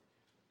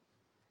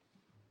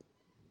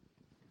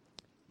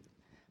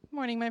Good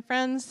morning, my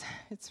friends.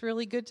 It's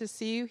really good to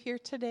see you here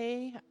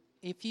today.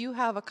 If you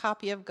have a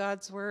copy of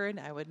God's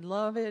Word, I would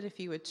love it if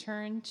you would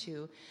turn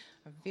to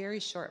a very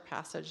short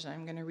passage that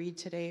I'm going to read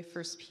today,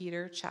 1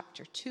 Peter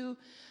chapter 2,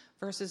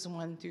 verses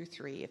 1 through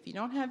 3. If you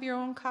don't have your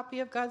own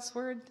copy of God's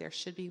Word, there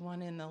should be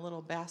one in the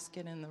little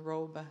basket in the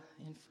robe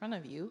in front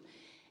of you,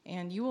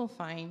 and you will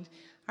find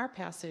our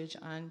passage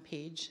on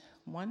page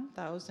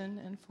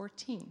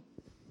 1014.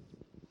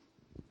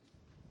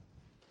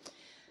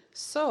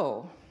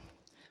 So,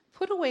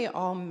 put away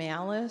all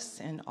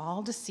malice and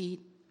all deceit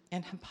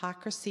and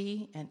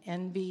hypocrisy and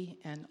envy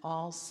and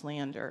all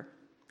slander.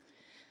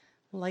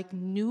 Like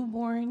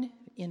newborn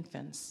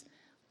infants,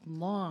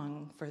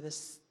 long for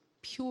this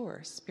pure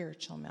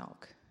spiritual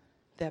milk,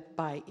 that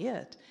by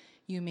it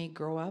you may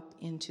grow up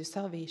into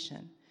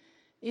salvation,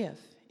 if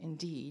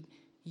indeed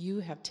you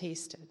have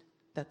tasted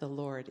that the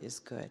Lord is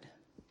good.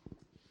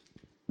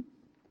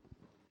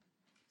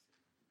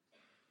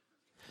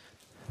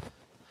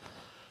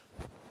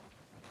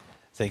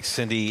 Thanks,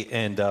 Cindy.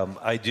 And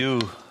I do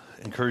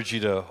encourage you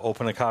to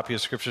open a copy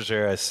of Scriptures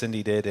there, as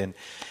Cindy did. And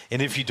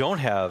if you don't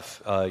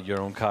have your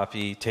own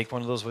copy, take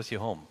one of those with you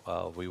home.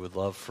 We would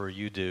love for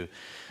you to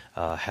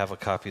have a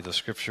copy of the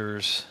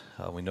Scriptures.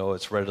 We know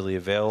it's readily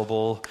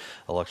available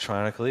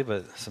electronically,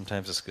 but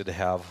sometimes it's good to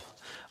have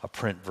a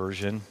print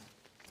version.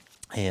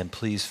 And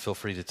please feel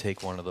free to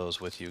take one of those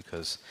with you,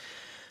 because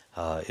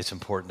it's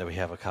important that we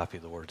have a copy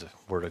of the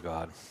Word of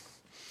God.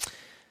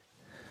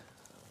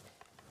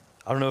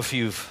 I don't know if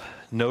you've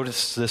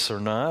noticed this or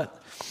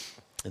not.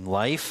 In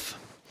life,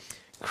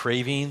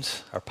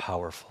 cravings are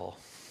powerful.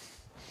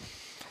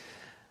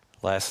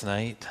 Last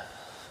night,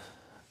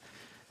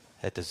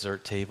 at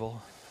dessert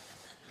table,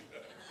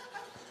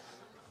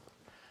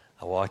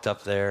 I walked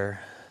up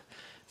there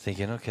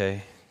thinking,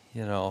 okay,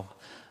 what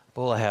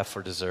will I have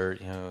for dessert?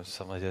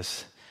 Something like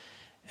this.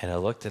 And I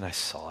looked and I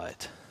saw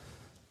it.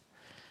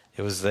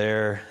 It was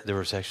there. There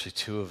was actually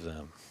two of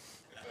them.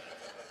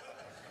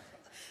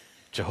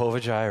 Jehovah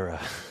Jireh.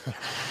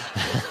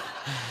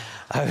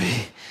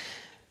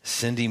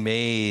 Cindy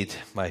made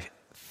my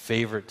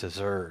favorite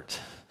dessert,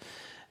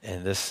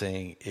 and this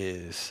thing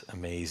is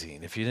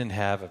amazing. If you didn't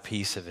have a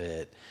piece of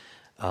it,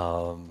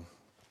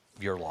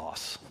 you're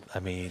lost.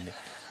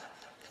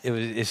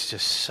 It's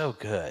just so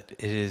good.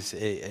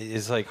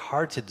 It's like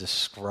hard to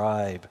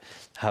describe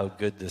how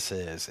good this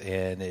is,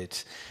 and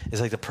it's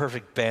like the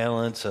perfect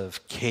balance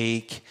of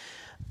cake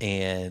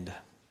and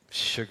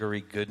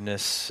sugary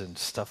goodness and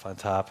stuff on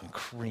top, and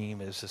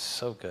cream. Is just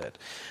so good.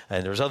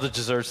 And there's other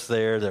desserts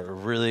there that were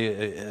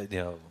really,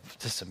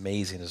 just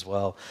amazing as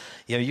well.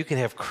 You can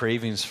have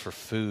cravings for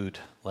food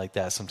like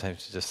that.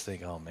 Sometimes you just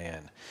think, oh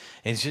man.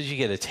 And as soon as you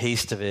get a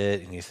taste of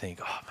it and you think,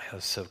 oh man, that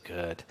was so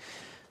good.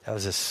 That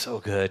was just so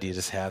good. You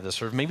just have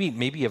this, or maybe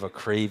you have a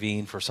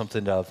craving for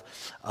something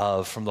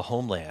from the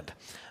homeland.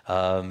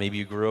 Maybe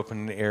you grew up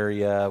in an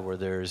area where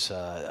there's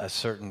a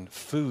certain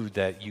food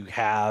that you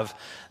have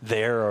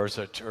there, or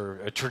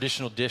a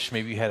traditional dish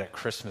maybe you had at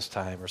Christmas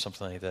time or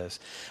something like this.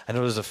 I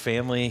know there's a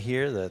family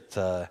here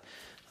that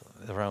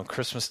around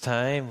Christmas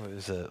time,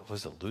 was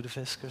it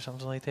lutefisk or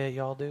something like that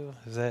y'all do?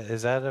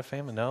 Is that a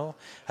family? No?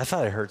 I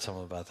thought I heard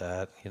something about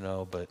that,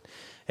 but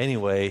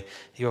anyway,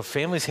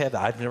 families have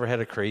that. I've never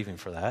had a craving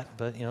for that,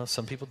 but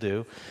some people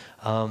do.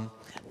 On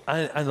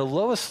the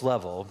lowest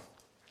level,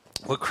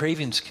 what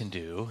cravings can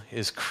do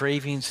is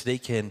they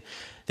can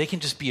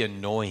just be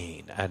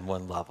annoying at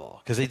one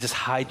level, because they just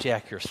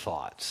hijack your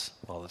thoughts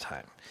all the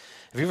time.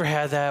 Have you ever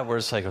had that where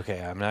it's like,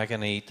 okay, I'm not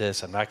going to eat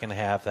this, I'm not going to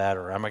have that,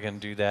 or I'm not going to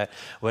do that,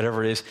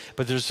 whatever it is,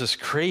 but there's this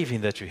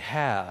craving that you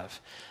have.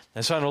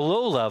 And so on a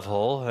low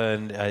level,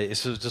 and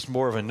it's just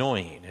more of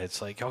annoying. It's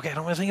like, okay, I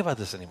don't want to think about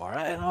this anymore.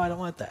 I don't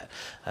want that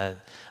on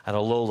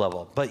a low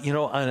level. But,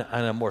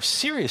 on a more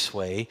serious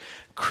way,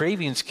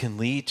 cravings can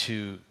lead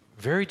to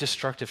very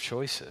destructive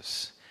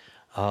choices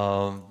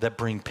that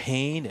bring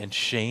pain and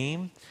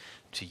shame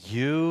to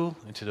you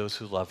and to those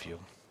who love you.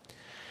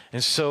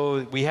 And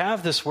so we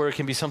have this where it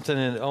can be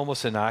something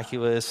almost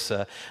innocuous,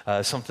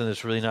 something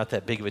that's really not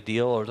that big of a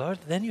deal, or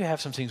then you have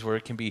some things where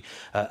it can be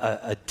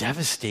a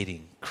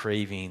devastating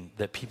craving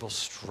that people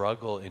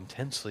struggle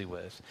intensely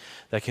with,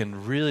 that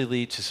can really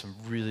lead to some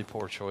really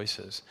poor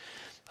choices.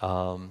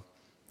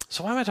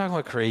 So why am I talking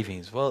about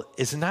cravings? Well,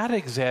 it's not an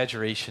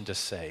exaggeration to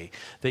say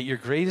that your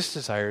greatest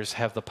desires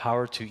have the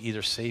power to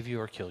either save you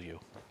or kill you.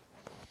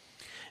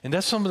 And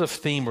that's some of the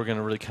theme we're going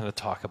to really kind of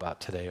talk about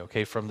today,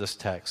 okay, from this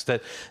text.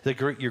 That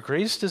your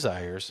greatest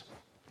desires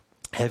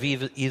have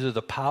either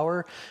the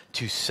power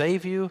to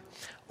save you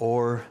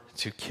or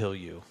to kill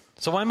you.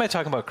 So why am I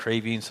talking about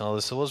cravings and all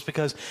this? Well, it's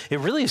because it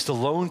really is the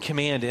lone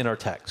command in our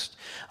text.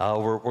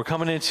 We're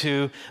coming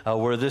into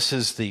where this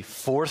is the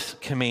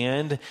fourth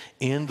command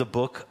in the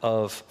book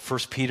of 1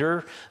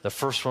 Peter. The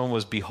first one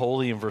was be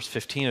holy in verse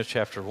 15 of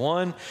chapter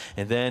 1.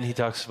 And then he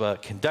talks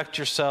about conduct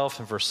yourself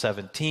in verse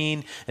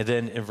 17. And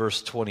then in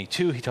verse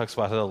 22, he talks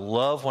about how to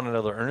love one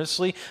another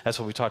earnestly. That's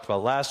what we talked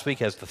about last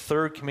week as the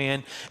third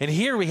command. And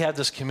here we have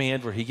this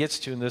command where he gets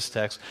to in this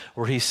text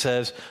where he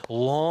says,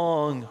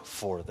 long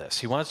for this.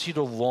 He wants you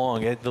to long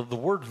long. The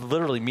word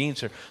literally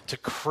means to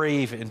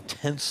crave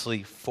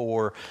intensely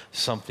for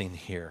something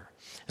here.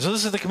 So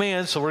this is the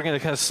command, so we're going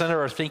to kind of center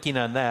our thinking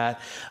on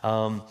that.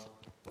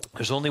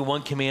 There's only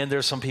one command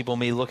there. Some people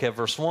may look at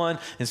verse 1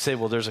 and say,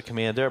 well, there's a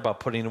command there about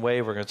putting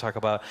away. We're going to talk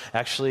about,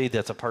 actually,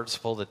 that's a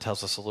participle that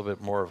tells us a little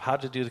bit more of how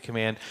to do the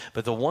command.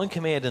 But the one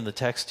command in the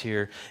text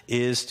here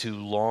is to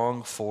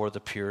long for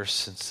the pure,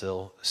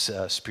 sincere,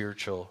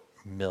 spiritual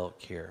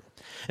milk here.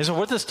 And so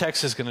what this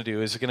text is going to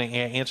do is it's going to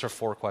answer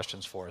 4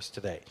 questions for us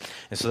today.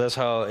 And so that's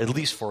how, at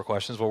least 4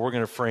 questions, well, we're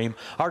going to frame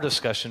our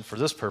discussion for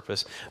this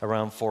purpose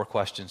around 4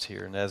 questions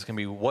here. And that's going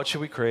to be, what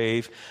should we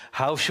crave?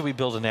 How should we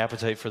build an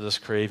appetite for this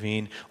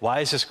craving?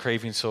 Why is this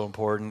craving so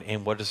important?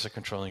 And what is the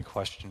controlling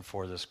question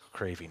for this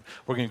craving?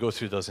 We're going to go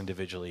through those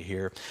individually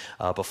here.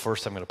 But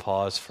first, I'm going to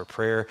pause for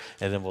prayer,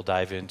 and then we'll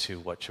dive into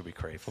what should we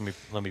crave.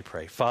 Let me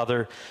pray.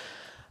 Father,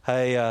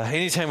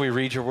 anytime we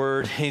read your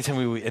word, anytime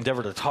we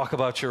endeavor to talk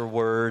about your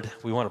word,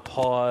 we want to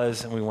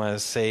pause and we want to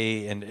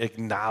say and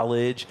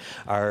acknowledge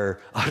our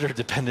utter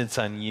dependence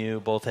on you,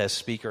 both as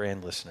speaker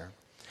and listener.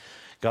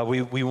 God,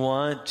 we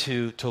want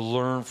to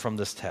learn from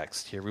this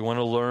text here. We want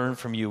to learn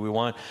from you. We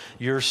want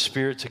your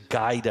Spirit to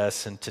guide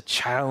us and to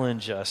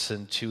challenge us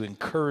and to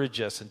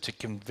encourage us and to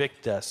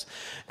convict us.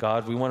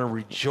 God, we want to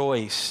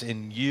rejoice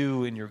in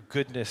you and your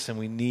goodness, and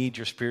we need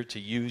your Spirit to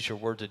use your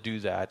word to do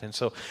that. And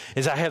so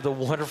as I have the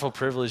wonderful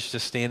privilege to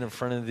stand in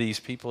front of these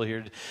people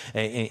here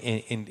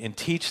and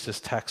teach this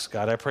text,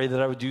 God, I pray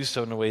that I would do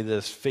so in a way that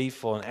is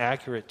faithful and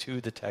accurate to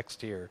the text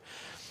here.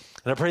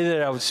 And I pray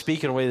that I would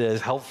speak in a way that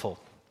is helpful.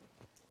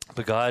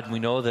 But God, we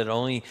know that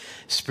only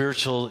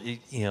spiritual,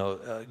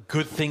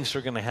 good things are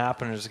going to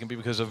happen, and it's going to be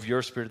because of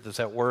your Spirit that's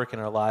at work in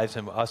our lives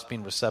and us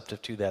being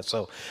receptive to that.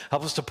 So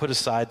help us to put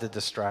aside the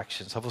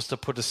distractions. Help us to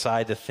put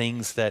aside the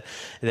things that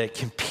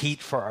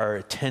compete for our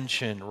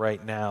attention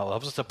right now.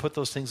 Help us to put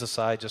those things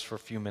aside just for a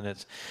few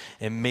minutes,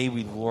 and may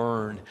we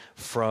learn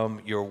from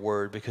your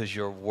word, because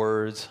your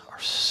words are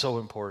so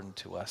important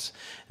to us.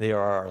 They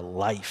are our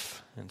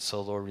life. And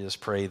so, Lord, we just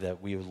pray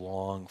that we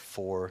long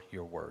for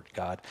your word,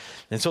 God.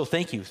 And so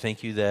thank you.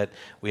 Thank you that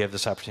we have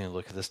this opportunity to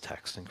look at this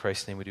text. In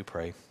Christ's name we do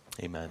pray.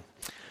 Amen.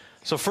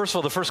 So first of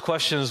all, the first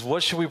question is,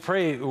 what should we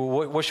pray?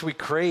 What should we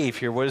crave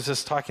here? What is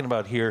this talking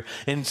about here?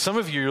 And some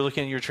of you are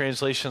looking at your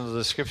translation of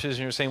the scriptures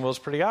and you're saying, well, it's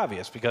pretty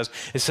obvious, because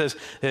it says,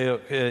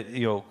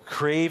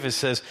 crave. It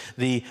says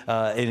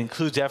it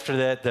includes after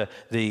that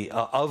the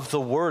of the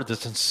word, the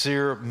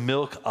sincere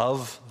milk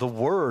of the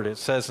word. It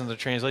says in the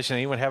translation.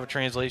 Anyone have a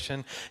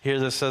translation here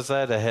that says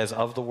that has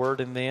of the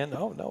word in the end?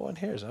 Oh, no one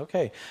hears.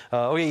 Okay.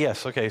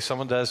 Yes. Okay.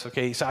 Someone does.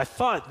 Okay. So I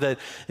thought that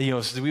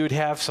so we would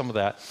have some of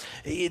that.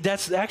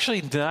 That's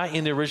actually not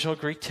in the original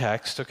Greek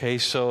text, okay,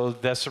 so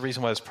that's the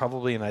reason why it's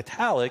probably in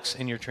italics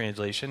in your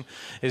translation,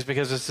 is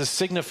because it's just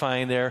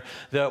signifying there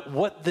that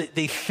what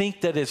they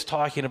think that it's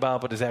talking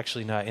about, but is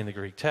actually not in the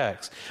Greek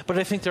text. But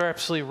I think they're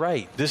absolutely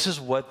right. This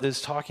is what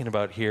it's talking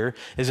about here,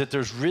 is that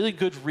there's really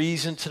good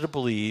reason to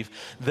believe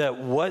that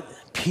what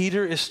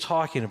Peter is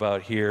talking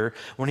about here,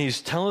 when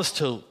he's telling us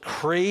to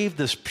crave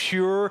this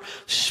pure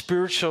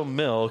spiritual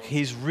milk,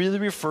 he's really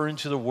referring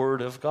to the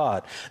Word of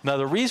God. Now,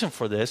 the reason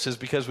for this is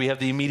because we have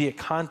the immediate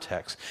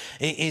context.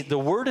 The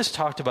Word is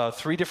talked about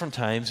 3 different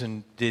times at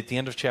the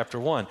end of chapter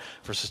 1,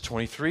 verses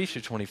 23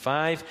 through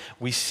 25.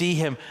 We see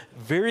him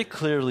very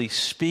clearly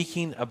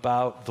speaking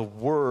about the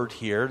Word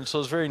here, and so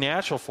it's very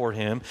natural for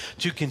him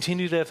to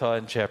continue that thought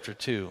in chapter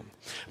 2,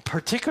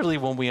 particularly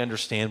when we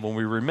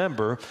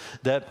remember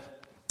that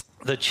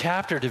the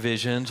chapter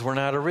divisions were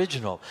not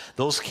original.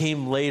 Those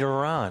came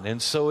later on.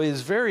 And so it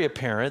is very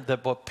apparent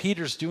that what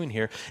Peter's doing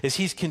here is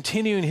he's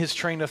continuing his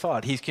train of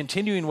thought. He's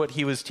continuing what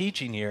he was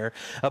teaching here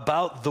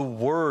about the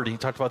Word. He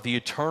talked about the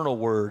eternal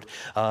Word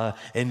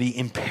and the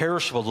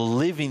imperishable, the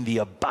living, the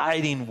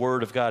abiding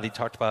Word of God. He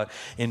talked about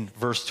in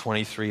verse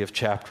 23 of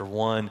chapter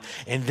 1.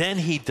 And then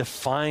he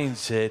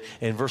defines it.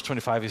 In verse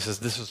 25, he says,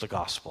 this is the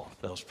gospel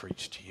that was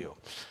preached to you.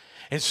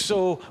 And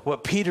so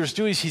what Peter's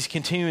doing is he's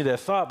continuing that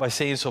thought by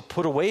saying, so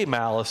put away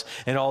malice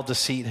and all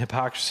deceit and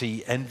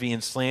hypocrisy, envy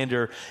and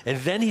slander. And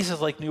then he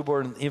says, like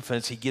newborn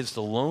infants, he gives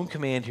the lone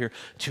command here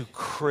to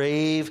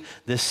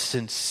crave this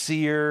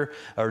sincere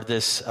or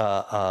this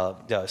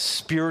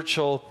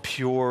spiritual,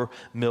 pure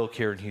milk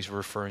here. And he's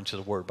referring to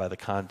the word by the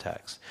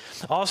context.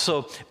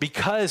 Also,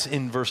 because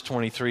in verse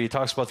 23, it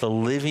talks about the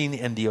living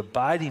and the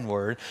abiding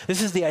word,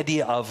 this is the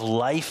idea of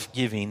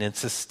life-giving and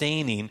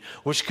sustaining,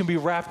 which can be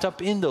wrapped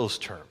up in those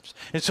terms.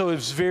 And so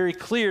it's very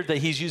clear that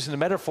he's using the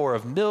metaphor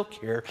of milk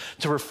here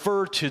to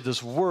refer to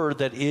this word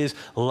that is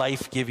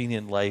life-giving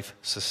and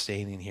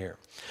life-sustaining here.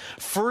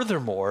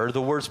 Furthermore,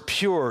 the words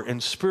pure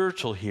and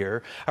spiritual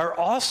here are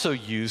also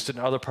used in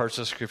other parts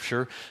of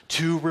Scripture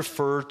to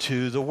refer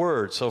to the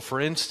Word. So, for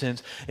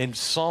instance, in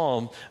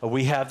Psalm,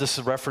 we have this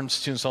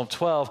reference to in Psalm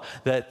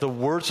 12 that the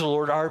words of the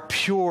Lord are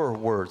pure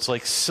words,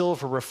 like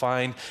silver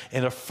refined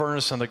in a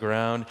furnace on the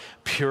ground,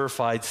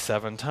 purified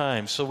 7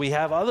 times. So we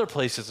have other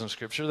places in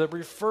Scripture that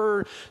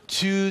refer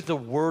to the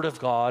Word of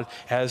God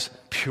as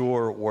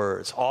pure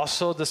words.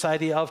 Also, this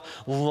idea of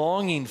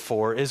longing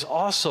for is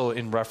also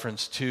in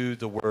reference to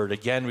the Word.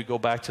 Again, we go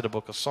back to the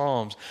book of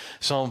Psalms.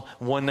 Psalm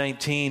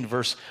 119,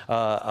 verse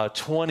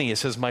 20, it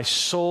says, "My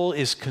soul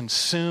is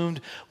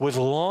consumed with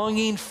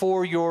longing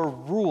for your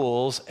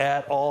rules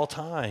at all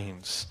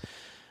times."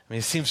 I mean,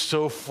 it seems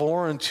so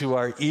foreign to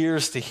our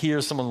ears to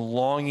hear someone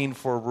longing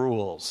for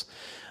rules.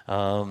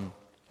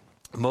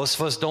 Most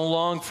of us don't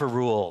long for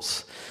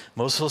rules.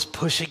 Most of us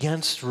push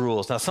against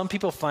rules. Now, some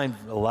people find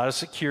a lot of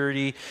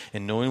security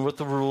in knowing what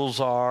the rules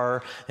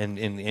are and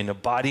in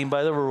abiding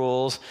by the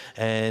rules.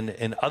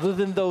 And other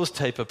than those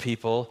type of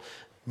people,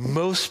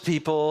 most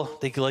people,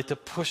 they like to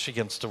push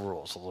against the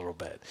rules a little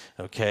bit,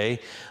 okay?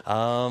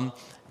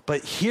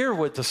 But here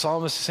what the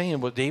psalmist is saying,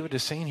 what David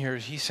is saying here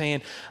is he's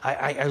saying,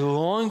 I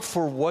long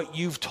for what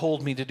you've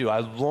told me to do. I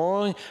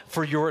long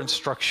for your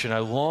instruction. I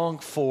long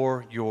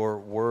for your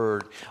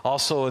word.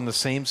 Also in the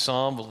same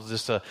psalm,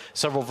 just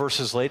several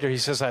verses later, he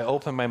says, I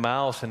open my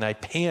mouth and I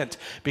pant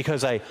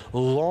because I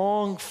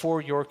long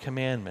for your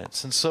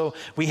commandments. And so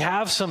we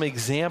have some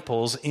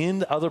examples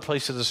in other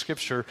places of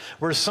Scripture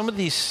where some of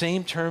these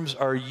same terms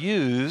are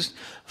used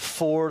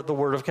for the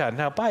Word of God.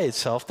 Now, by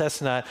itself,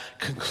 that's not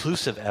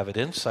conclusive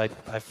evidence. I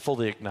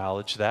fully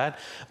acknowledge that.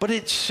 But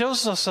it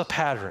shows us a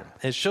pattern.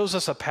 It shows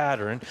us a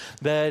pattern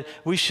that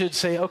we should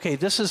say, okay,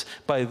 this is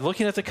by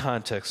looking at the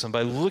context and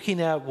by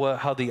looking at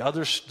how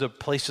the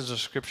places of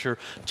Scripture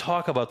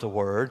talk about the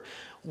Word,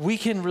 we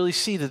can really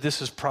see that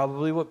this is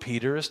probably what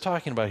Peter is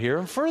talking about here.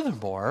 And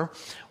furthermore,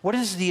 what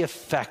is the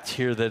effect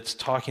here that's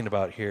talking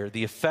about here?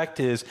 The effect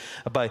is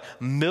by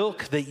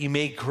milk that you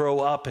may grow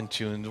up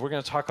into. And we're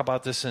going to talk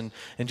about this in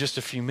just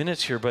a few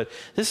minutes here, but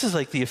this is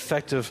like the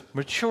effect of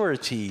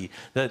maturity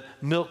that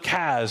milk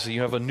has.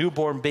 You have a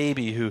newborn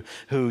baby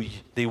who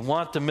they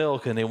want the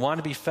milk and they want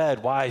to be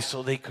fed. Why?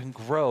 So they can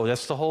grow.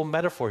 That's the whole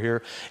metaphor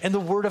here. And the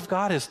Word of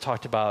God is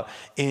talked about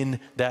in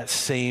that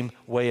same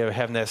way of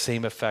having that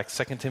same effect.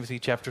 2 Timothy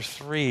chapter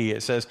 3,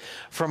 it says,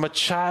 from a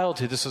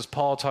childhood, this is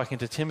Paul talking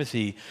to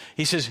Timothy,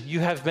 he says, you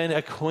have been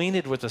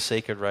acquainted with the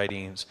sacred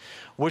writings,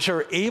 which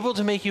are able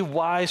to make you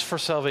wise for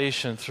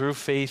salvation through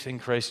faith in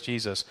Christ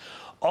Jesus.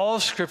 All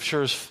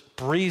Scripture is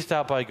breathed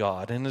out by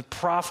God and is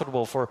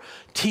profitable for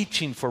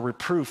teaching, for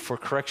reproof, for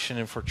correction,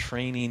 and for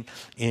training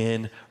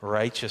in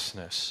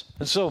righteousness.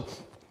 And so,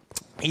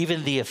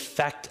 even the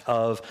effect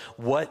of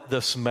what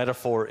this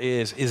metaphor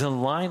is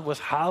in line with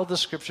how the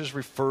Scriptures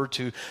refer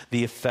to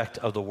the effect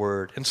of the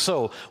Word. And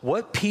so,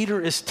 what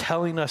Peter is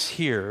telling us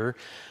here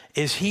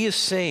is he is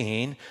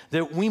saying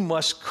that we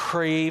must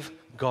crave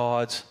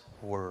God's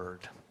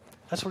Word.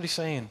 That's what he's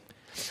saying.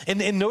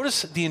 And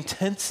notice the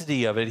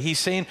intensity of it. He's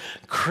saying,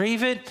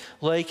 crave it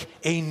like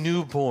a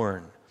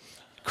newborn.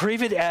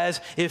 Crave it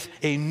as if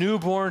a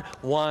newborn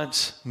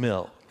wants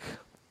milk.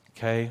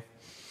 Okay?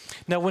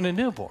 Now, when a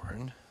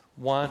newborn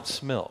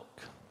wants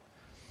milk,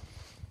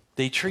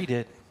 they treat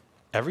it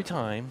every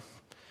time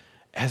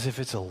as if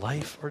it's a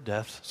life or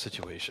death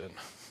situation.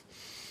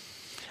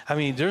 I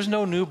mean, there's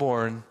no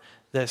newborn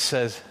that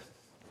says,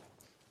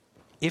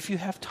 if you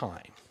have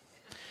time,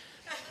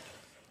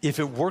 if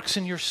it works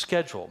in your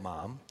schedule,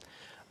 Mom,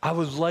 I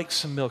would like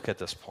some milk at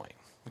this point.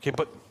 Okay,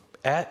 but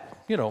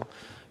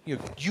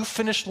you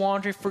finish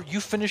laundry, you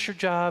finish your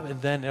job,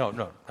 and then,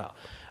 no.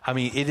 I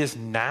mean, it is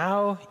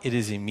now, it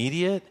is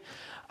immediate.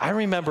 I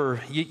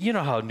remember, you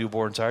know how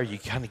newborns are. You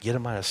kind of get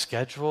them on a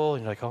schedule,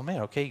 and you're like, oh,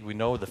 man, okay, we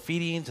know the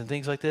feedings and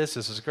things like this.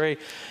 This is great.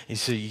 And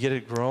so you get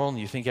it grown,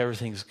 you think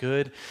everything's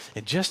good.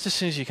 And just as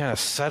soon as you kind of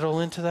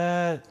settle into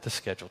that, the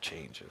schedule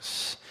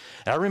changes.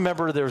 And I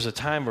remember there was a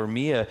time where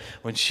Mia,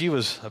 when she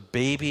was a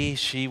baby,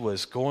 she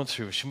must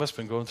have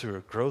been going through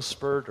a growth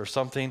spurt or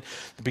something,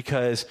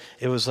 because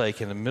it was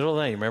like in the middle of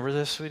the night. You remember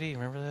this, sweetie? You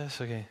remember this?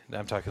 Okay.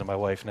 I'm talking to my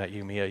wife, not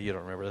you, Mia. You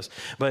don't remember this.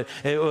 But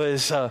it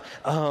was...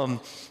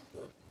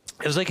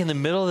 it was like in the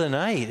middle of the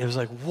night. It was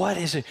like, what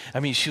is it? I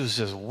mean, she was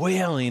just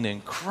wailing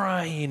and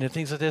crying and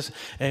things like this.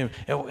 And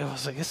it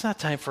was like, it's not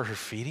time for her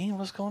feeding.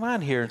 What's going on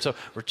here? And so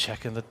we're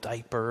checking the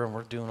diaper and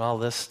we're doing all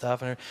this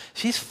stuff. And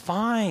she's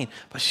fine,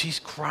 but she's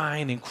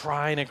crying and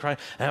crying and crying.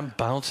 And I'm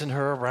bouncing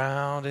her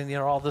around and,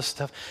 all this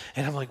stuff.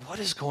 And I'm like, what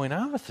is going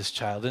on with this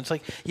child? And it's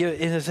like,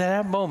 and it's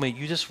at that moment,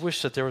 you just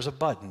wish that there was a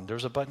button. There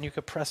was a button you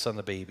could press on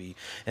the baby.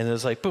 And it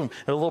was like, boom,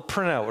 and a little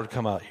printout would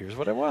come out. Here's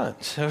what I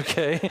want.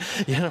 Okay.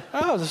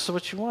 Oh, this is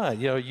what you want.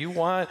 You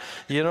want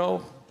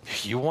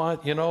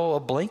a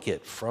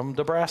blanket from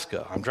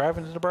Nebraska. I'm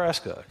driving to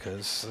Nebraska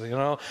because,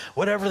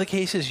 whatever the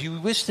case is, you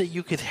wish that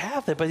you could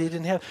have that, but you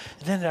didn't have.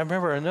 And then I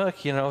remember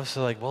Anouk,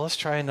 so like, well, let's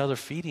try another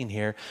feeding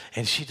here.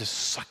 And she just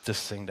sucked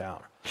this thing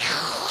down.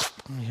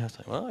 And I was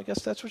like, well, I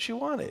guess that's what she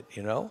wanted,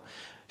 you know?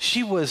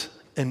 She was,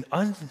 in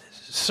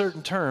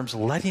uncertain terms,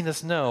 letting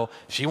us know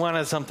she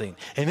wanted something.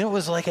 And it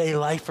was like a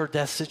life or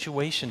death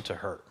situation to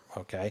her,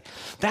 okay?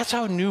 That's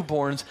how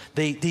newborns,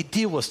 they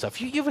deal with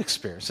stuff. You've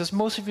experienced this.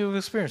 Most of you have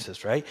experienced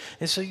this, right?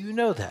 And so you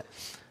know that.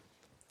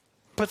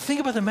 But think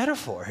about the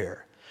metaphor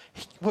here.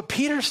 What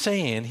Peter's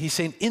saying, he's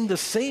saying in the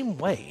same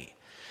way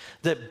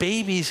that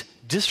babies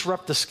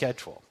disrupt the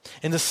schedule,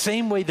 in the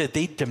same way that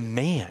they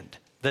demand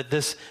that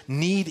this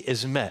need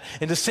is met,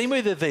 in the same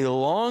way that they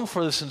long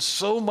for this and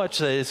so much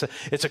that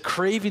it's a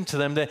craving to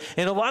them, that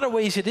in a lot of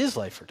ways it is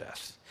life or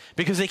death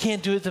because they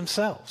can't do it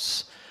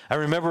themselves. I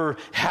remember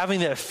having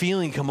that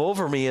feeling come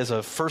over me as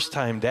a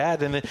first-time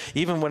dad, and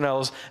even when I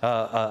was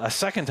a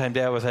second-time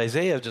dad with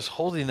Isaiah, just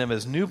holding them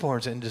as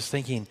newborns and just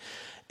thinking,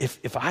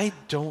 if I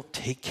don't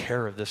take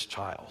care of this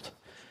child,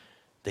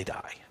 they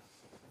die.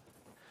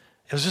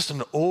 It was just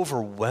an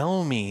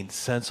overwhelming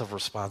sense of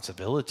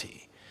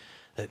responsibility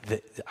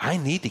that I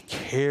need to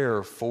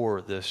care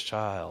for this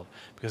child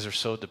because they're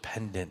so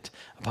dependent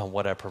upon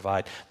what I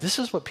provide. This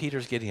is what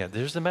Peter's getting at.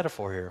 There's the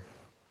metaphor here.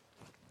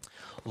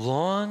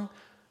 Long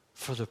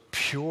for the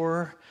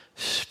pure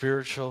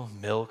spiritual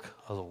milk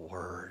of the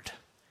word.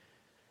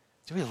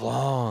 Do we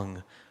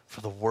long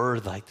for the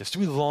word like this? Do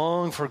we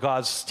long for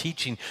God's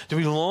teaching? Do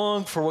we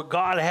long for what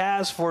God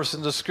has for us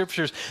in the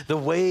scriptures the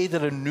way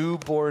that a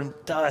newborn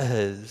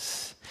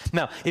does?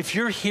 Now, if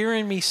you're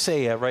hearing me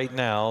say it right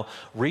now,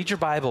 read your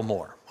Bible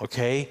more,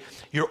 okay?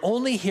 You're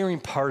only hearing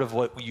part of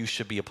what you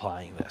should be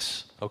applying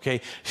this,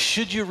 okay?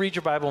 Should you read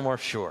your Bible more?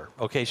 Sure.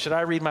 Okay, should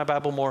I read my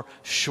Bible more?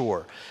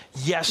 Sure.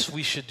 Yes,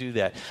 we should do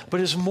that.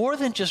 But it's more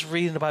than just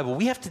reading the Bible.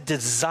 We have to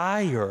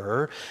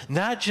desire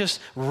not just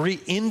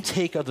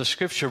intake of the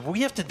scripture, but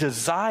we have to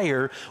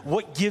desire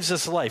what gives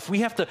us life. We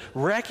have to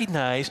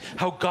recognize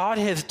how God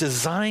has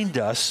designed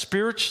us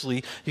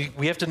spiritually.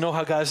 We have to know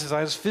how God has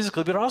designed us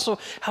physically, but also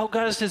how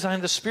God has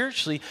designed us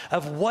spiritually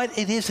of what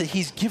it is that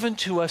he's given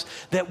to us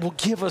that will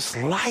give us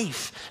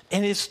life.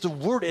 And it's the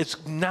word,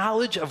 it's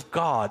knowledge of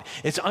God.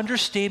 It's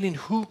understanding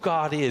who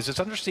God is. It's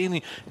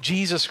understanding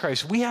Jesus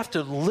Christ. We have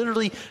to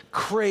literally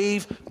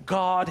crave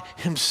God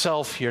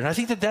himself here. And I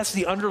think that that's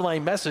the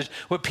underlying message,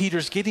 what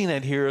Peter's getting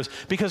at here is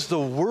because the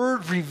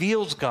word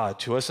reveals God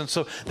to us. And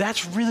so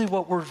that's really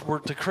what we're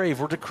to crave.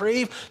 We're to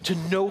crave to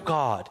know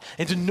God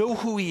and to know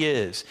who he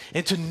is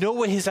and to know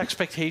what his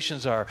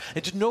expectations are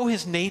and to know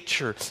his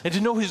nature and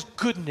to know his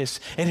goodness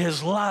and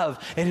his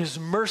love and his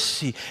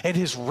mercy and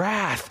his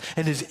wrath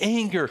and his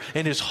anger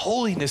and his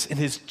holiness and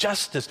his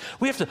justice.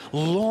 We have to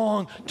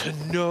long to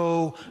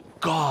know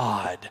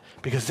God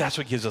because that's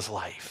what gives us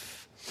life.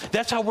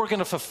 That's how we're going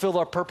to fulfill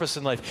our purpose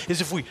in life,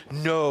 is if we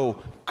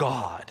know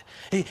God.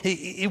 We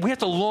have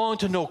to long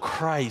to know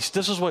Christ.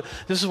 This is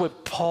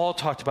what Paul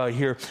talked about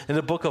here in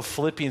the book of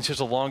Philippians. Here's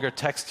a longer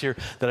text here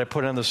that I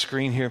put on the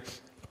screen here.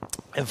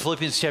 In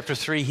Philippians chapter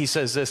 3, he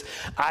says this,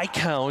 I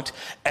count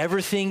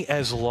everything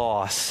as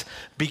loss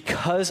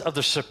because of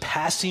the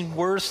surpassing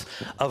worth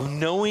of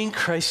knowing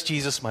Christ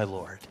Jesus my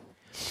Lord.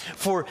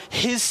 For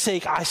his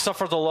sake, I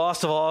suffer the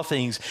loss of all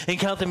things and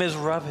count them as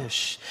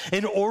rubbish,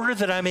 in order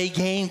that I may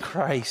gain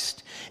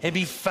Christ and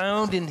be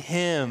found in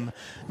him,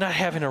 not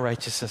having a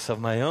righteousness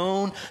of my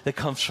own that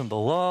comes from the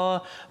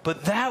law,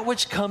 but that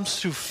which comes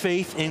through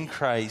faith in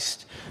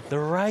Christ, the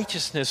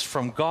righteousness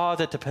from God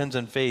that depends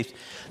on faith,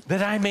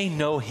 that I may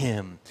know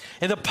him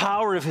and the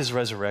power of his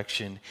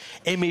resurrection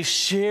and may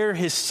share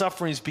his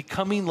sufferings,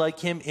 becoming like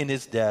him in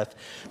his death,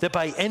 that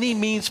by any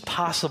means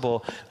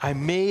possible I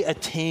may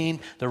attain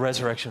the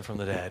resurrection from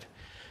the dead.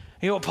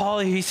 You know, Paul,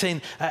 he's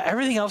saying,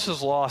 everything else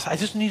is lost. I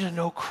just need to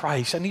know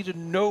Christ. I need to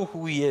know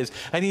who he is.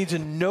 I need to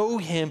know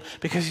him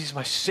because he's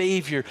my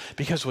Savior,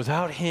 because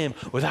without him,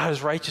 without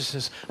his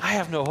righteousness, I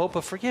have no hope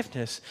of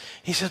forgiveness.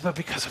 He says, but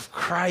because of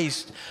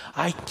Christ,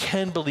 I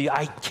can believe,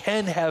 I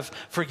can have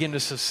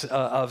forgiveness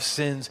of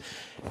sins,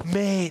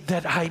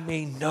 that I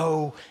may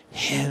know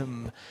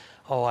him.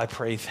 Oh, I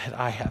pray that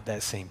I have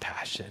that same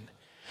passion.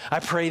 I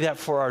pray that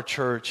for our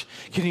church.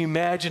 Can you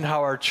imagine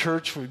how our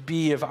church would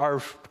be if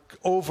our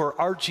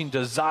overarching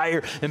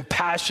desire and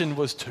passion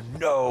was to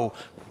know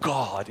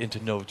God and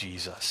to know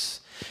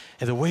Jesus?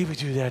 And the way we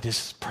do that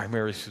is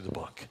primarily through the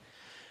book.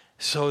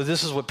 So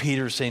this is what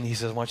Peter's saying. He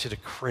says, I want you to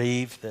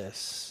crave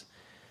this.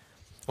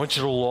 I want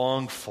you to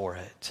long for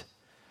it.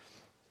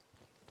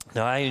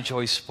 Now, I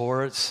enjoy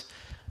sports.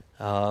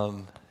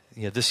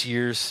 This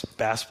year's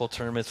basketball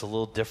tournament's a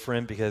little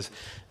different because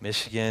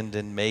Michigan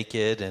didn't make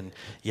it. And,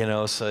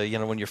 so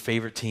when your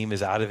favorite team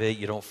is out of it,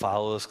 you don't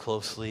follow as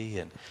closely.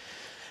 And,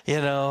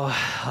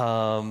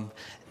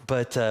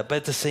 but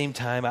at the same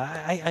time,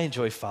 I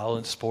enjoy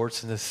following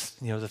sports and this,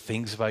 the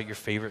things about your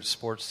favorite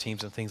sports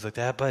teams and things like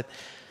that. But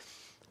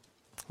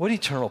what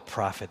eternal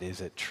profit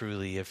is it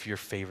truly if your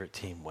favorite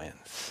team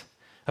wins?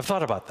 I've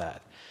thought about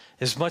that.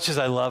 As much as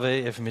I love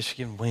it if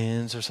Michigan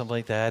wins or something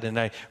like that, and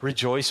I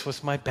rejoice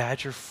with my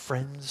Badger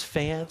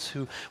fans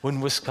who, when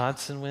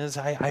Wisconsin wins,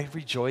 I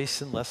rejoice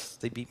unless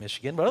they beat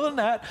Michigan. But other than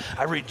that,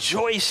 I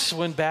rejoice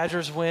when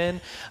Badgers win.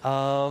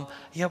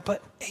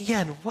 But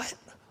again,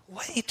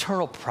 what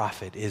eternal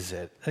profit is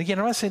it? And again,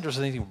 I'm not saying there's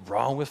anything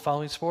wrong with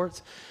following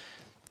sports,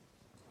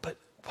 but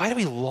why do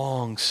we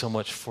long so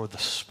much for the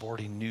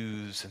sporting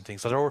news and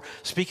things? Or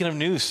speaking of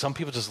news, some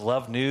people just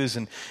love news,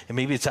 and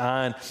maybe it's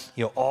on,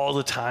 all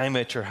the time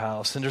at your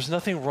house. And there's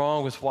nothing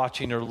wrong with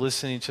watching or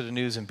listening to the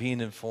news and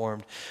being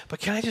informed. But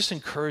can I just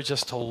encourage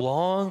us to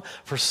long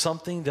for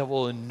something that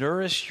will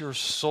nourish your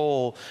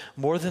soul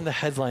more than the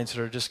headlines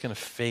that are just going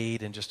to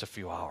fade in just a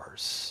few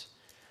hours?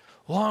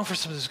 Long for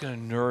something that's going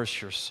to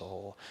nourish your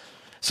soul.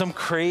 Some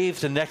crave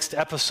the next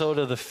episode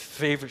of the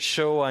favorite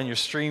show on your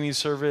streaming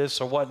service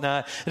or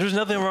whatnot. And there's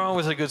nothing wrong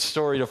with a good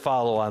story to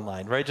follow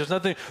online, right? There's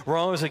nothing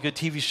wrong with a good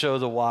TV show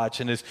to watch,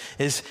 and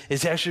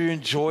it's actually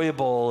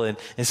enjoyable, and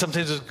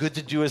sometimes it's good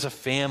to do as a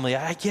family.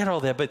 I get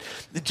all that, but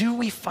do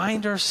we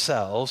find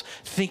ourselves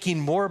thinking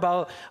more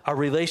about our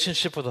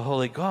relationship with the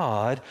Holy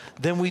God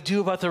than we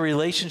do about the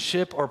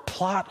relationship or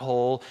plot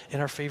hole in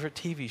our favorite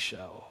TV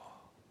show?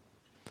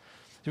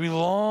 Do we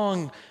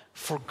long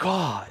for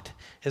God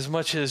as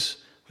much as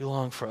we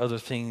long for other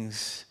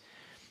things?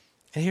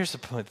 And here's the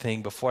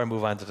thing before I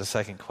move on to the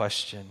second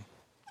question.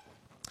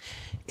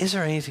 Is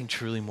there anything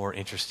truly more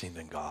interesting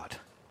than God?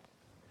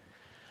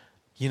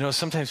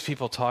 Sometimes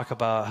people talk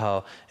about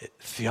how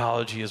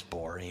theology is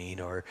boring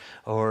or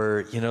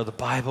the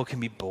Bible can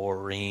be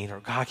boring or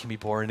God can be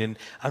boring. And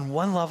on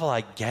one level,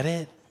 I get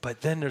it,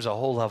 but then there's a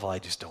whole level I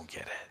just don't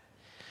get it.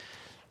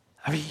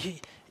 I mean,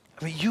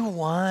 you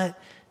want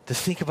to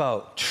think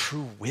about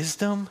true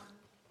wisdom?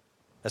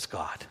 That's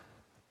God.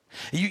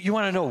 You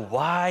want to know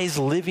wise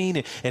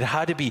living and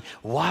how to be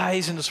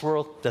wise in this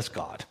world? That's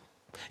God.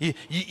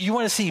 You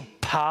want to see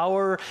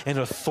power and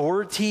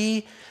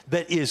authority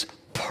that is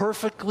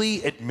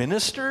perfectly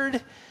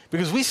administered?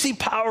 Because we see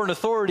power and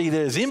authority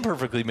that is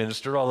imperfectly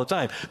administered all the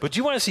time. But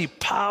you want to see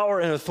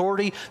power and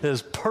authority that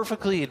is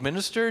perfectly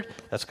administered?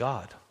 That's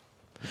God.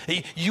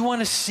 You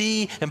want to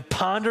see and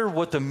ponder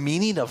what the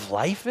meaning of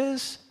life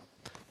is?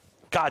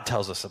 God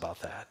tells us about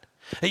that.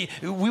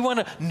 We want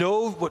to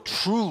know what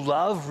true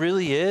love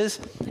really is.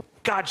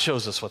 God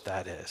shows us what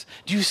that is.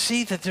 Do you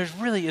see that there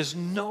really is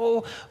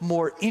no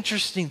more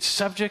interesting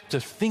subject to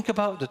think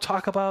about, to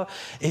talk about,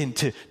 and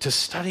to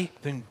study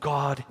than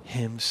God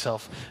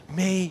himself?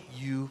 May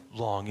you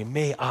long, and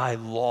may I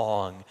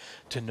long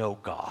to know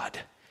God.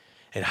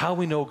 And how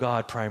we know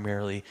God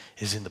primarily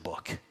is in the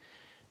book.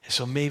 And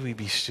so may we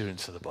be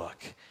students of the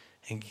book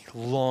and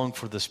long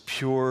for this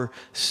pure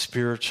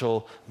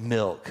spiritual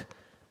milk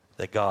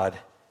that God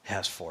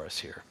has for us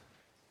here.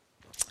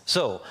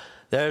 So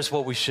there's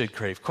what we should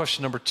crave.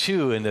 Question number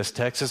 2 in this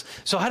text is,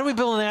 so how do we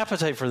build an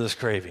appetite for this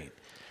craving?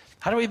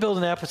 How do we build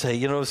an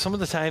appetite? Some of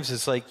the times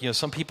it's like,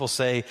 some people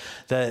say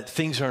that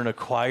things are an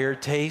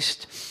acquired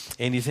taste.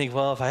 And you think,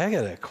 well, if I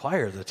got to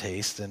acquire the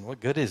taste, then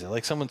what good is it?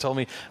 Like someone told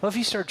me, well, if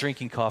you start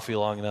drinking coffee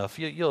long enough,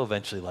 you'll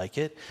eventually like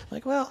it. I'm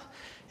like, well,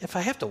 if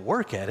I have to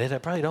work at it, I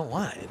probably don't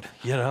want it,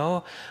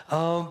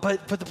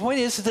 But the point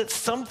is that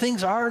some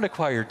things are an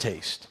acquired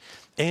taste.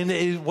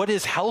 And what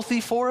is healthy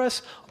for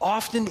us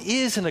often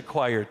is an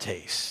acquired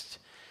taste.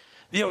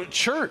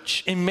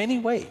 Church, in many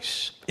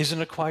ways, is an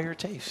acquired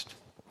taste.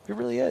 It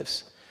really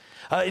is.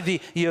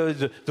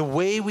 The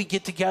way we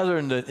get together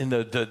and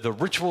the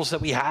rituals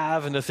that we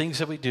have and the things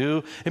that we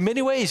do, in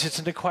many ways, it's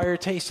an acquired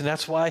taste. And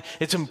that's why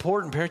it's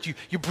important, parents,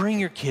 you bring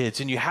your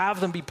kids and you have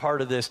them be part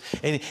of this.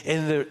 And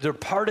they're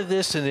part of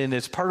this, and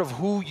it's part of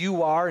who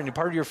you are and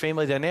part of your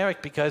family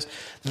dynamic, because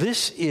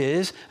this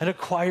is an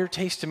acquired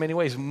taste in many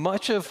ways.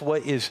 Much of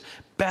what is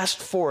best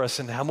for us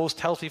and how most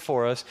healthy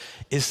for us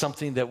is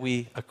something that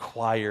we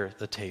acquire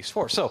the taste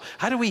for. So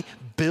how do we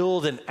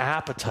build an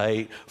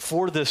appetite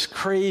for this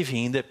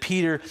craving that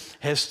Peter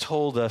has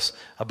told us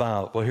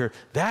about? Well, here,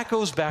 that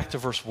goes back to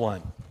verse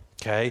 1.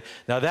 Okay,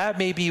 now that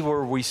may be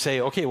where we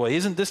say, okay, well,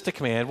 isn't this the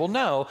command? Well,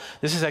 no,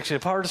 this is actually a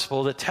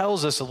participle that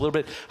tells us a little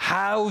bit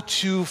how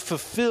to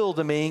fulfill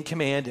the main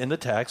command in the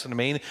text, and the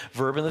main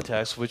verb in the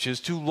text, which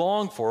is to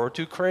long for or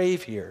to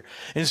crave here.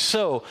 And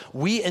so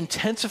we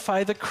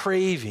intensify the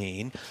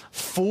craving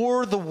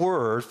for the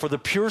word, for the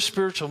pure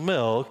spiritual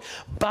milk,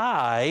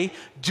 by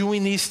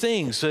doing these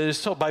things.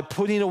 So by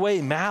putting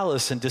away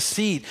malice and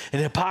deceit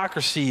and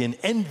hypocrisy and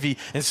envy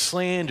and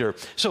slander.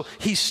 So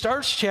he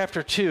starts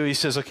chapter 2, he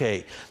says,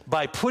 okay,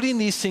 by putting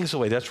these things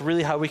away, that's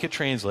really how we could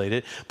translate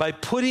it. By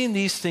putting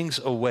these things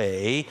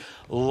away,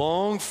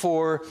 long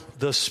for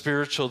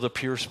the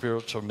pure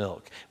spiritual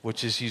milk,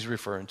 which is, he's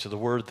referring to the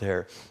word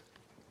there.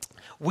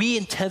 We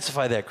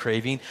intensify that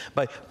craving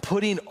by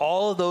putting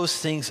all of those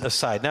things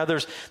aside. Now,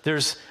 there's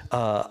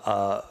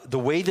the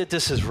way that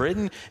this is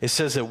written, it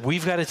says that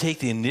we've got to take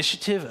the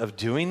initiative of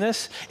doing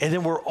this, and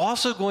then we're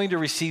also going to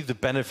receive the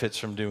benefits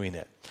from doing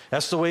it.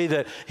 That's the way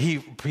that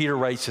Peter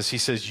writes this. He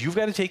says, you've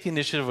got to take the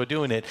initiative of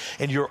doing it,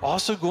 and you're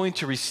also going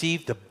to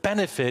receive the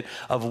benefit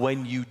of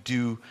when you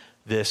do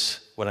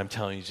this what I'm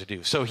telling you to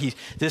do. So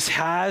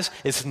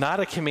it's not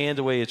a command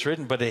the way it's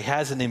written, but it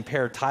has an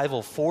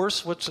imperatival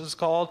force, which is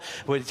called,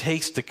 where it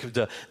takes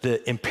the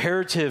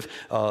imperative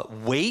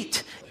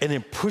weight and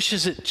then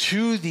pushes it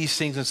to these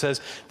things and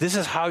says, this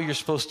is how you're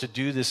supposed to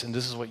do this, and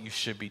this is what you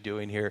should be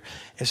doing here.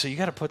 And so you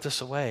got to put this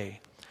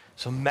away.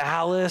 So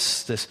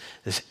malice, this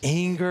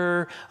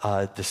anger,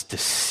 this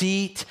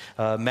deceit.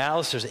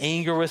 Malice, there's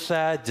anger with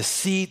that.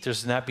 Deceit,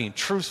 there's not being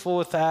truthful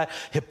with that.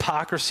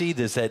 Hypocrisy,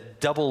 there's that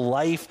double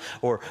life,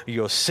 or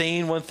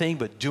saying one thing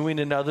but doing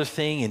another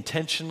thing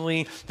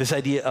intentionally. This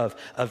idea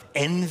of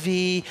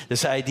envy,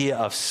 this idea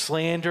of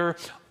slander.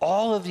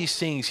 All of these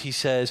things, he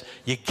says,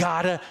 you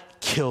gotta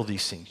kill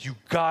these things.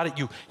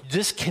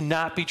 This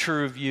cannot be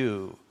true of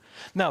you.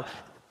 Now,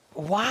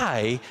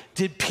 why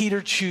did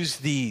Peter choose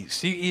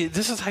these?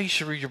 This is how you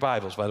should read your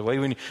Bibles, by the way.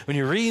 When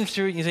you're reading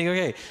through it, you think,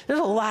 okay, there's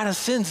a lot of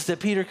sins that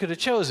Peter could have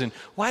chosen.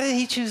 Why did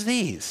he choose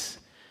these?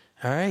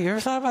 All right, you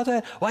ever thought about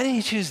that? Why did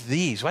he choose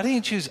these? Why didn't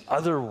he choose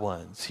other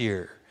ones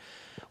here?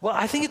 Well,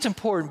 I think it's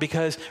important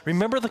because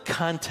remember the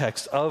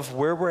context of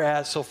where we're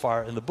at so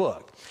far in the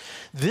book.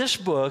 This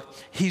book,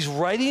 he's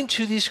writing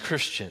to these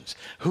Christians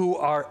who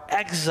are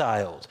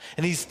exiled,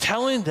 and he's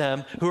telling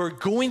them who are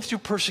going through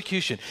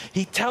persecution.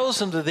 He tells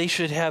them that they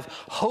should have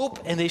hope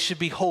and they should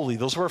be holy.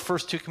 Those were our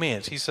first two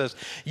commands. He says,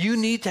 you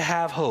need to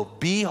have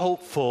hope. Be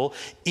hopeful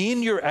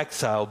in your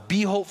exile.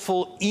 Be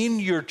hopeful in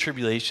your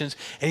tribulations.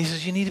 And he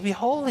says, you need to be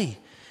holy.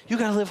 You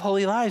got to live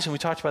holy lives, and we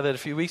talked about that a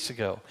few weeks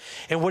ago.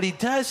 And what he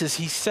does is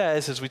he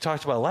says, as we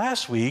talked about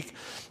last week,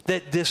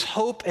 that this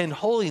hope and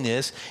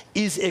holiness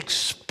is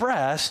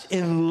expressed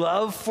in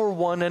love for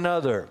one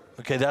another.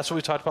 Okay, that's what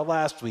we talked about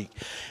last week.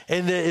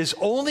 And that is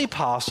only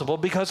possible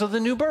because of the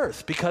new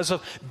birth, because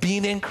of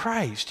being in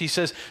Christ. He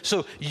says,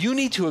 so you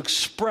need to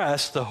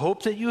express the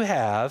hope that you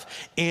have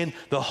and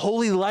the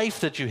holy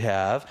life that you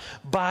have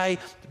by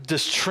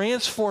this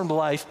transformed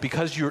life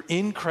because you're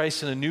in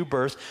Christ in a new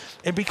birth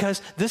and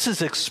because this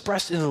is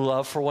expressed in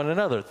love for one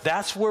another.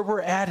 That's where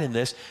we're at in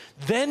this.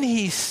 Then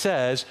he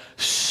says,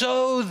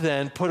 so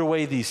then put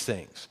away these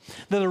things.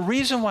 Now, the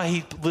reason why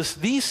he lists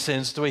these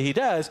sins the way he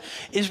does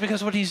is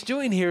because what he's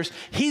doing here is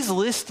he's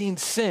listing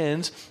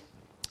sins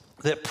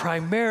that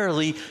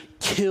primarily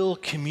kill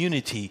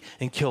community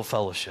and kill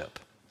fellowship.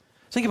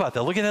 Think about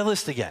that. Look at that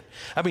list again.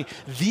 I mean,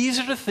 these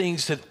are the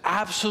things that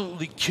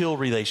absolutely kill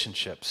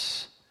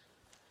relationships.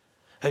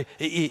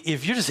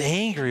 If you're just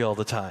angry all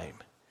the time,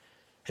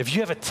 if you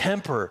have a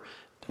temper,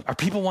 are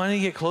people wanting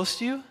to get close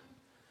to you?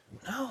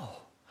 No.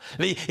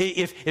 I mean,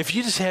 if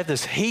you just have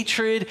this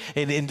hatred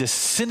and this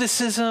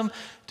cynicism,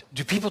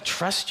 do people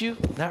trust you?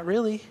 Not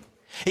really.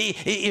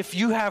 If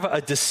you have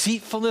a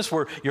deceitfulness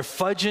where you're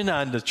fudging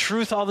on the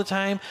truth all the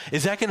time,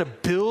 is that going to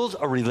build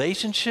a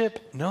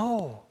relationship?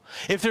 No.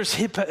 If there's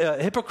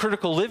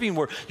hypocritical living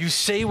where you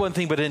say one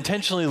thing but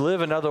intentionally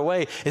live another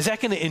way, is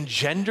that going to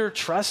engender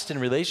trust in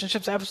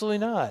relationships? Absolutely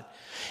not.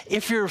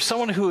 If you're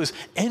someone who is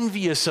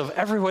envious of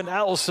everyone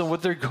else and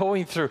what they're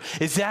going through,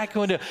 is that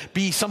going to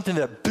be something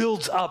that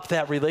builds up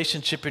that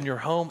relationship in your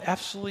home?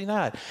 Absolutely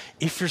not.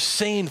 If you're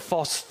saying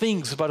false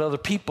things about other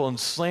people and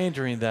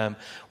slandering them,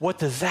 what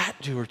does that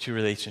do to your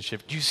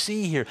relationship? Do you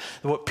see here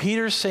what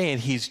Peter's saying?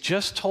 He's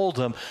just told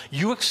them,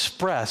 you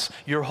express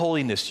your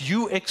holiness.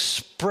 You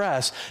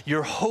express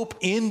your hope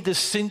in this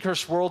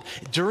sin-cursed world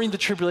during the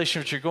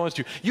tribulation that you're going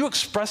through. You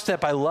express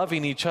that by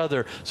loving each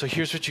other. So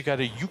here's what you got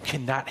to do. You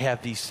cannot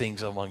have these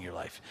things along your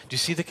life. Do you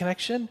see the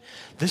connection?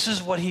 This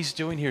is what he's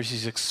doing here.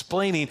 He's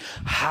explaining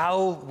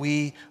how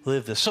we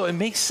live this. So it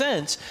makes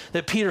sense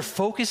that Peter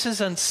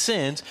focuses on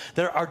sins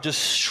that are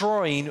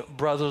destroying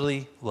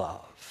brotherly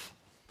love.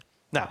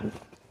 Now,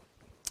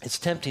 it's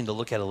tempting to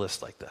look at a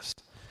list like this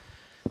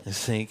and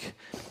think,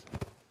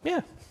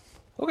 yeah,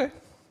 okay,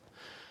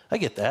 I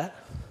get that.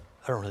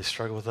 I don't really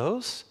struggle with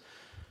those.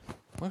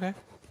 Okay,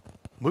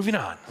 moving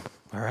on,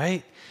 all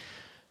right?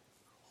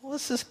 Well,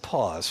 let's just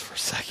pause for a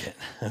second,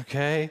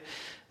 okay?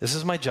 This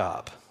is my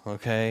job,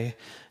 okay?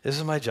 This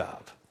is my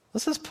job.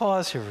 Let's just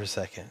pause here for a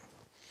second.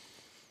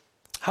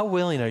 How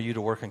willing are you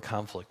to work in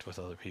conflict with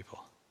other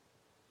people?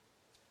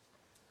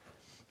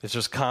 If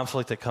there's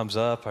conflict that comes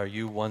up, are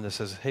you one that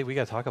says, hey, we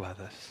got to talk about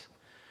this?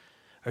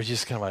 Or you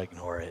just kind of want to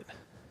ignore it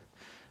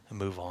and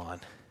move on?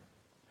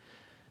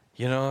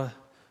 You know,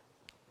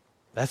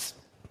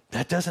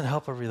 that doesn't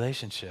help a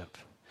relationship.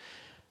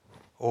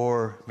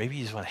 Or maybe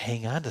you just want to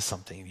hang on to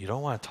something. You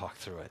don't want to talk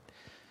through it.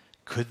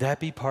 Could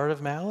that be part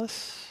of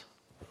malice?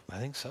 I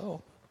think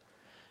so.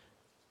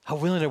 How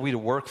willing are we to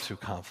work through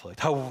conflict?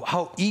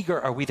 How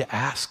eager are we to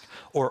ask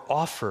or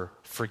offer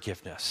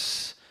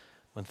forgiveness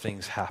when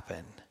things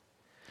happen?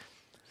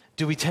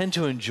 Do we tend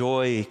to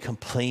enjoy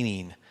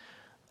complaining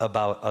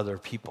about other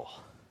people?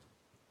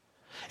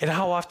 And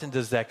how often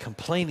does that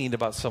complaining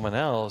about someone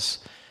else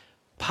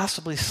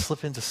possibly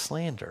slip into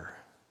slander?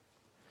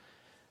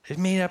 It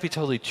may not be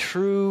totally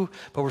true,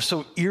 but we're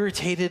so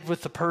irritated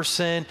with the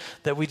person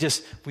that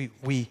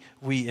we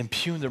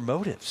impugn their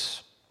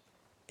motives.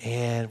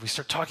 And we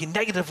start talking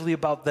negatively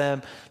about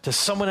them to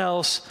someone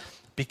else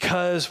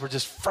because we're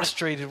just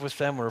frustrated with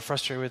them, we're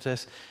frustrated with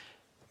this.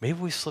 maybe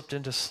we slipped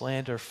into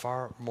slander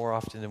far more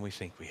often than we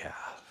think we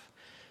have.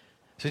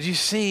 So do you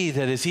see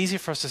that it's easy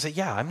for us to say,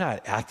 yeah, I'm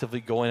not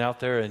actively going out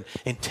there and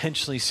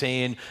intentionally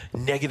saying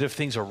negative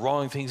things or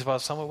wrong things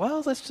about someone.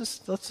 Well, let's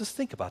just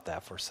think about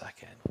that for a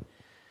second.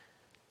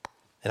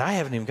 And I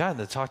haven't even gotten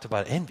to talk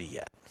about envy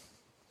yet,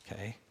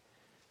 okay?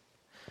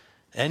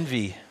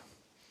 Envy.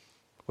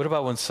 What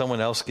about when someone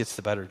else gets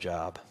the better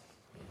job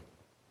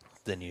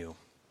than you?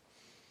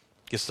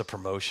 Gets the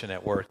promotion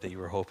at work that you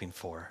were hoping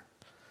for?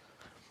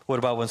 What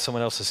about when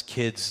someone else's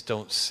kids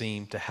don't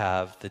seem to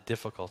have the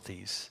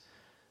difficulties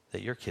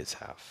that your kids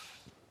have?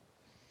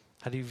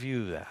 How do you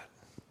view that?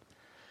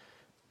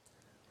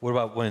 What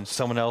about when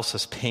someone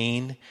else's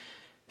pain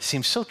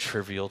seems so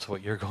trivial to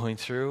what you're going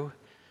through,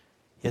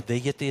 yet they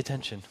get the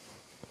attention?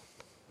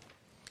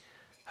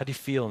 How do you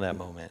feel in that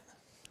moment?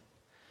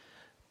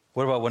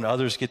 What about when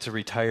others get to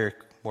retire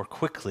more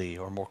quickly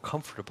or more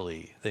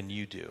comfortably than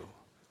you do?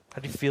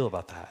 How do you feel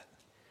about that?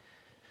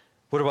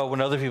 What about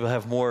when other people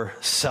have more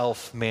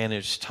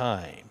self-managed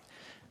time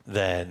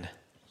than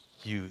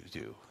you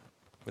do?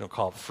 We don't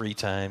call it free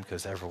time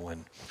because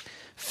everyone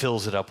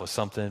fills it up with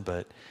something,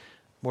 but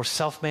more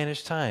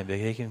self-managed time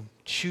they can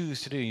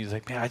choose to do. You're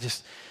like, man,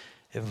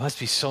 it must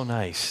be so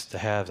nice to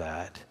have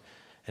that.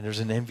 And there's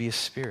an envious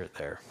spirit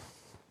there.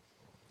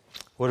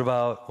 What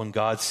about when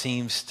God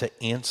seems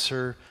to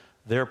answer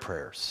their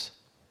prayers,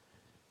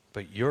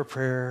 but your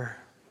prayer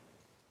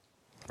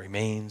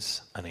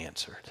remains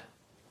unanswered?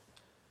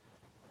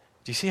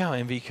 Do you see how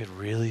envy could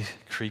really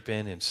creep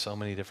in so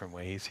many different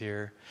ways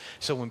here?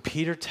 So when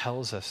Peter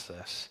tells us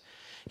this,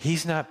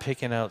 he's not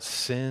picking out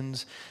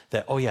sins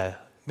that, oh yeah,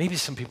 maybe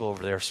some people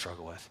over there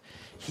struggle with.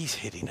 He's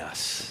hitting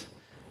us.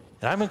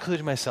 And I'm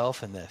including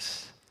myself in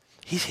this.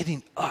 He's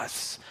hitting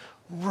us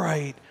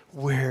right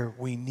where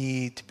we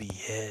need to be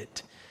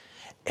hit.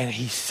 And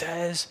he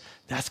says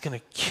that's going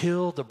to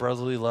kill the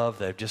brotherly love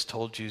that I've just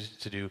told you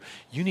to do.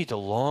 You need to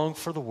long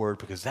for the word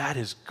because that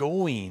is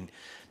going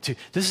to,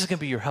 this is going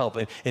to be your help.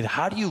 And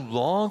how do you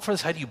long for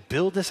this? How do you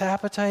build this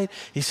appetite?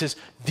 He says,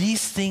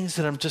 these things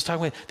that I'm just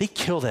talking about, they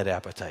kill that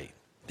appetite.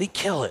 They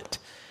kill it.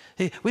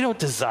 We don't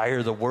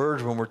desire the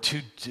word when we're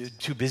too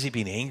busy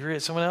being angry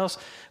at someone else.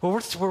 When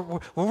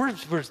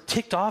we're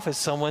ticked off at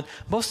someone,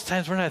 most of the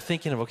times we're not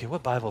thinking of, okay,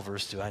 what Bible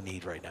verse do I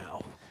need right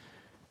now?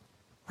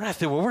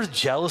 When we're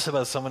jealous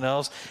about someone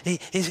else,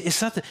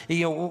 it's not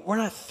we're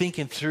not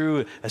thinking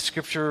through a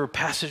scripture or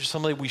passage or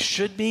something like we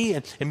should be,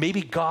 and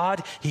maybe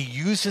God, he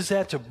uses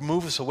that to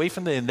move us away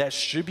from it, and that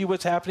should be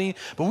what's happening.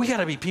 But we got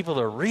to be people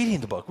that are reading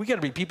the book. We got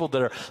to be people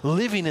that are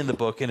living in the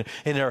book and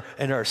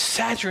are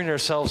saturating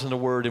ourselves in the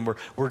Word, and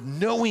we're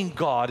knowing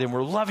God and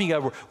we're loving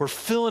God. We're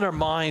filling our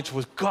minds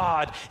with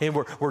God, and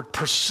we're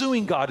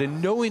pursuing God and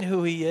knowing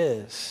who He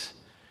is.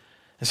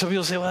 And some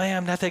people say, well,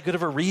 I'm not that good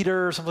of a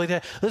reader or something like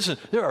that. Listen,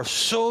 there are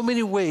so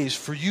many ways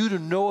for you to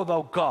know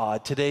about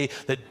God today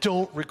that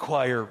don't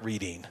require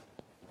reading.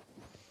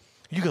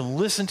 You can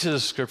listen to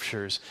the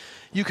scriptures.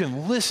 You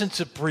can listen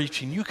to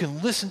preaching. You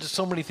can listen to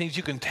so many things.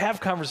 You can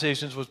have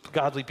conversations with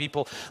godly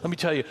people. Let me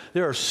tell you,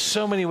 there are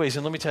so many ways.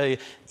 And let me tell you,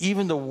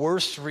 even the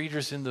worst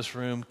readers in this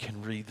room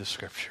can read the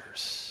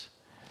scriptures.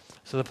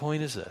 So the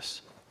point is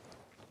this.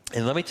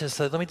 And let me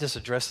just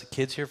address the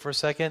kids here for a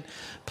second.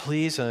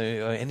 Please,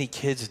 any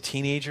kids,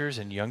 teenagers,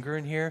 and younger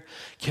in here,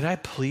 can I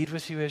plead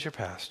with you as your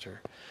pastor,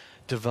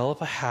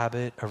 develop a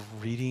habit of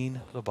reading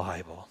the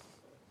Bible,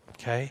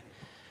 okay?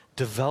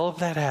 Develop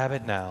that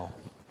habit now.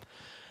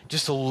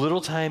 Just a little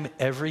time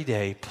every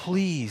day.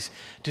 Please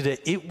do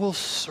that. It will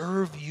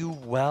serve you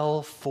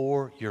well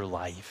for your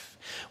life.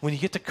 When you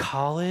get to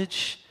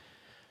college,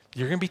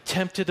 you're going to be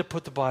tempted to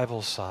put the Bible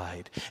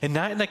aside. And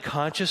not in a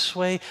conscious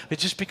way, but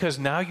just because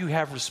now you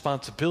have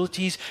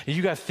responsibilities and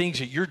you got things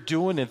that you're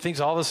doing and things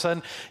all of a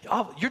sudden,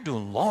 you're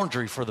doing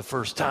laundry for the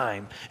first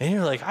time. And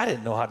you're like, I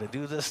didn't know how to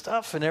do this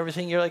stuff and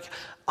everything. You're like,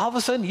 all of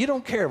a sudden, you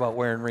don't care about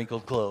wearing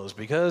wrinkled clothes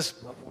because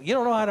you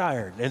don't know how to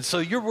iron. And so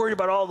you're worried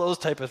about all those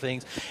type of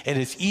things. And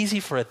it's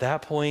easy for at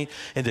that point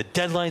and the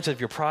deadlines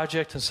of your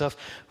project and stuff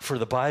for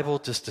the Bible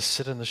just to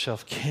sit on the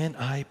shelf. Can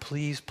I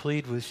please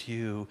plead with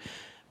you?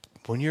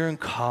 When you're in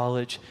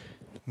college,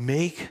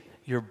 make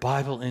your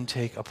Bible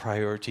intake a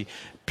priority.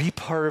 Be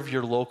part of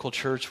your local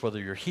church, whether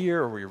you're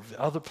here or your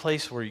other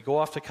place where you go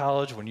off to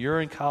college. When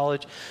you're in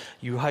college,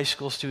 you high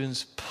school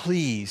students,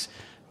 please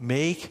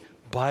make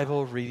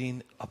Bible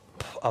reading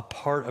a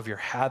part of your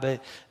habit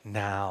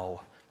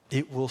now.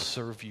 It will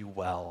serve you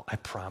well. I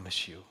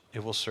promise you.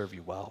 It will serve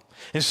you well.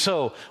 And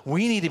so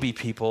we need to be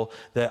people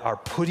that are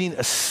putting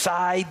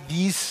aside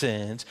these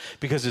sins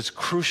because it's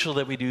crucial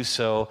that we do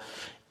so.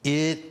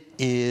 It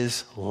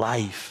is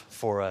life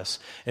for us.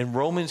 In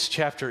Romans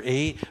chapter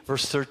 8,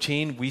 verse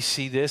 13, we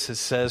see this. It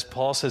says,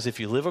 Paul says, if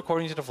you live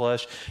according to the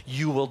flesh,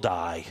 you will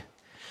die.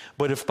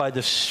 But if by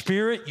the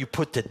Spirit you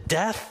put to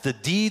death the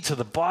deeds of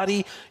the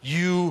body,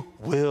 you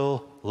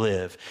will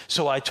live.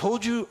 So I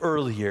told you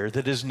earlier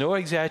that it is no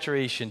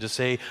exaggeration to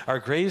say our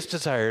greatest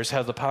desires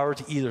have the power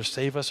to either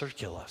save us or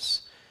kill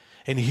us.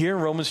 And here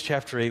in Romans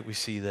chapter 8, we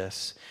see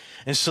this.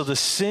 And so the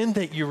sin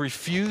that you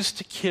refuse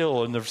to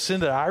kill and the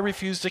sin that I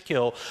refuse to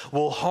kill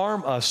will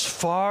harm us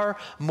far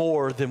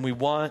more than we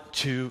want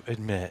to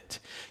admit.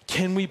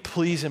 Can we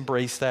please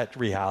embrace that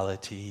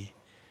reality?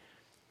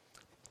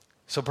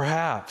 So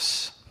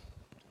perhaps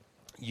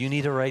you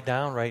need to write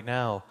down right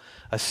now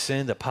a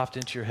sin that popped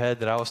into your head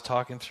that I was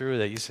talking through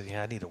that you said,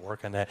 yeah, I need to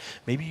work on that.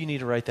 Maybe you need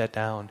to write that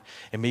down.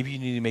 And maybe you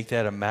need to make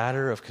that a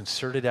matter of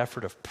concerted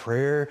effort of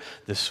prayer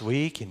this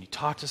week. And you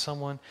talk to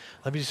someone.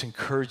 Let me just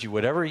encourage you,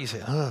 whatever you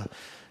say,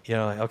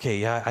 okay,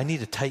 yeah, I need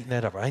to tighten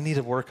that up. Or I need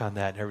to work on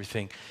that and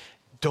everything.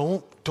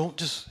 Don't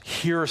just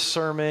hear a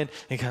sermon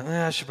and kind of,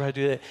 I should probably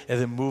do that, and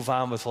then move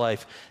on with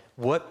life.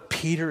 What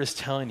Peter is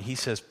telling, he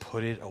says,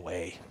 put it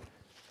away.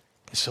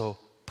 So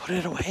put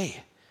it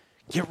away.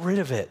 Get rid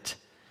of it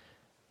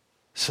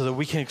so that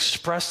we can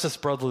express this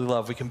brotherly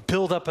love. We can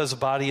build up as a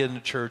body in the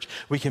church.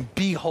 We can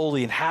be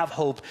holy and have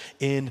hope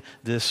in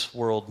this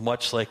world,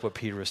 much like what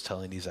Peter is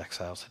telling these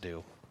exiles to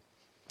do.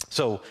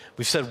 So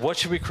we've said, what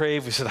should we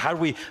crave? We said, how do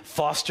we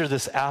foster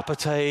this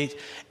appetite?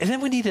 And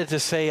then we needed to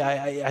say,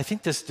 I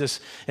think this,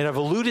 and I've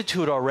alluded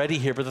to it already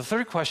here, but the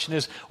third question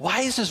is,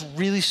 why is this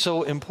really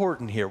so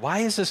important here? Why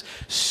is this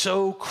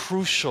so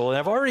crucial? And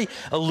I've already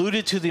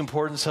alluded to the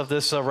importance of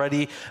this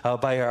already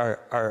by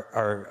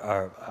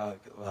our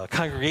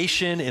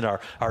congregation, in our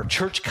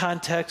church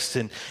context,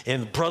 and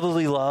in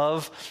brotherly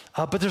love.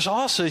 But there's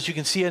also, as you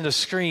can see on the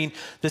screen,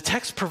 the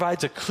text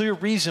provides a clear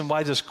reason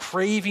why this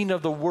craving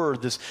of the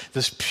word, this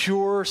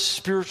pure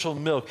spiritual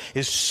milk,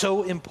 is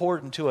so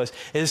important to us.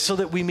 It is so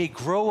that we may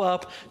grow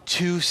up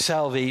to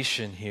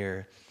salvation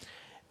here.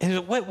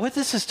 And what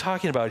this is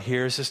talking about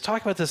here is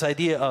talking about this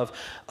idea of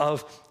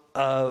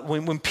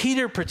when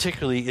Peter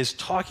particularly is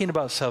talking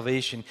about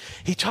salvation,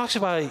 he talks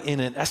about it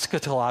in an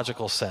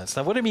eschatological sense.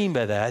 Now, what I mean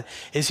by that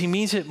is he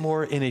means it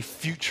more in a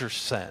future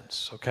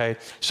sense, okay?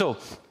 So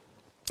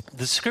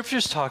the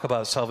scriptures talk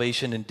about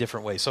salvation in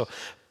different ways. So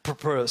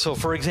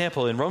for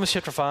example, in Romans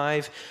chapter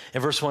 5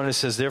 and verse 1, it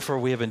says, therefore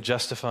we have been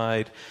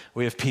justified,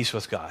 we have peace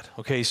with God.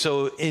 Okay,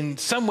 so in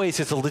some ways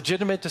it's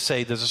legitimate to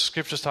say, that the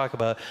scriptures talk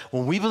about,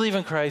 when we believe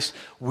in Christ,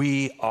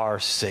 we are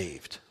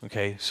saved.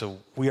 Okay, so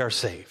we are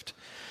saved.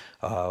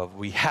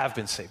 We have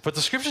been saved. But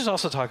the scriptures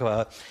also talk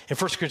about, in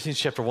 1 Corinthians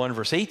chapter 1,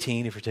 verse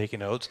 18, if you're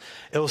taking notes,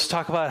 it will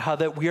talk about how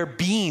that we are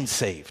being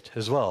saved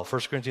as well,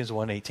 1 Corinthians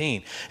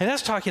 1:18. And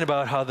that's talking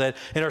about how that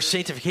in our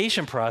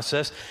sanctification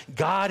process,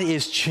 God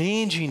is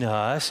changing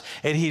us,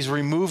 and he's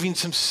removing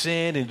some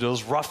sin in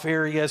those rough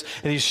areas,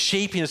 and he's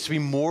shaping us to be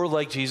more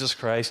like Jesus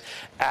Christ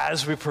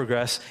as we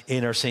progress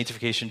in our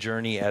sanctification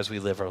journey, as we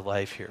live our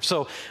life here.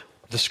 So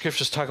the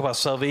scriptures talk about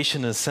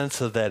salvation in the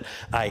sense of that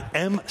I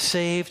am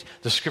saved.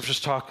 The scriptures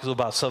talk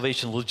about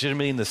salvation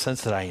legitimately in the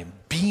sense that I am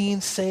being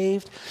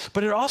saved.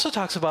 But it also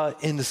talks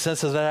about in the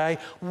sense of that I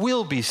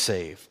will be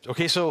saved.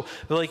 Okay, so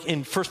like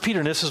in 1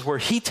 Peter, and this is where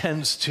he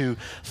tends to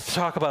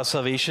talk about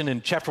salvation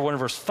in chapter 1,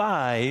 verse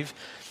 5,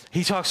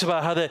 he talks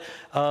about how that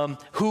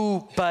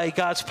who by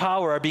God's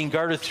power are being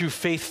guarded through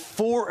faith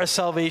for a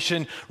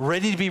salvation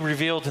ready to be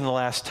revealed in the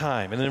last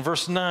time. And then in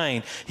verse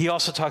 9, he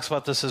also talks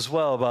about this as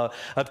well, about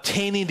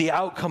obtaining the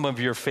outcome of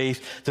your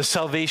faith, the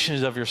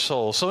salvation of your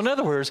soul. So in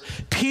other words,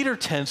 Peter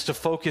tends to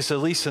focus,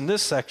 at least in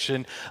this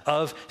section,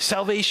 of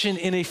salvation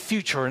in a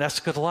future, an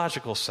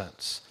eschatological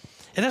sense.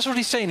 And that's what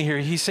he's saying here.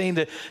 He's saying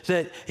that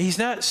he's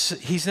not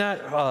saying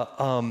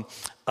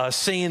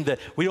that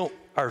we don't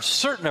are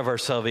certain of our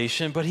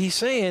salvation, but he's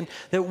saying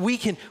that we're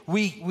going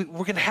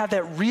to have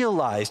that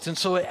realized. And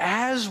so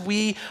as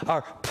we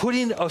are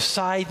putting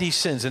aside these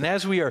sins, and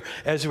as we are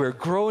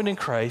growing in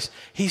Christ,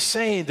 he's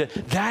saying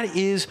that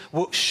is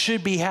what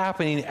should be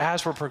happening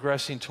as we're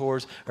progressing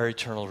towards our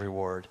eternal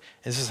reward.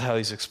 And this is how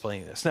he's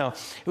explaining this. Now,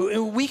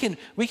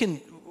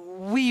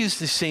 we use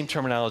the same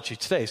terminology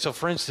today. So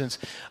for instance,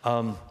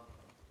 I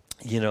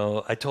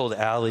told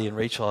Allie and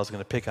Rachel I was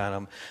going to pick on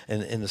them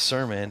in the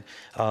sermon.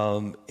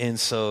 And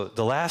so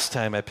the last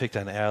time I picked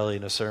on Allie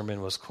in a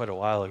sermon was quite a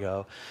while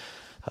ago.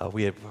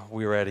 We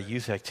were at a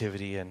youth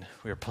activity and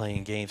we were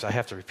playing games. I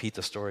have to repeat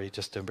the story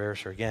just to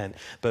embarrass her again.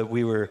 But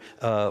we were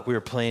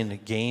playing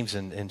games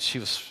and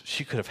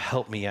she could have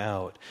helped me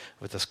out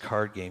with this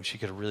card game. She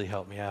could have really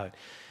helped me out.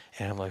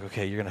 And I'm like,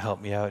 okay, you're going to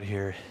help me out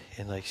here.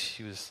 And like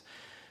she was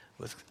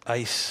with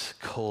ice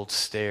cold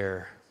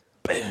stare,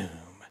 boom.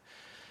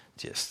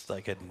 Just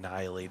like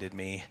annihilated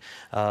me.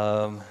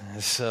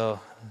 So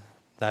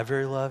not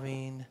very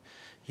loving,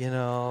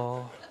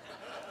 I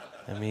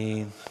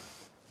mean,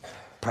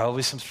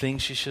 probably some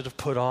things she should have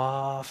put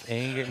off,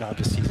 anger. No,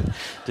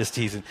 just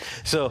teasing.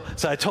 So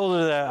I told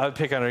her that I would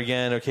pick on her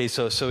again. Okay,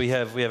 so we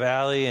have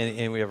Allie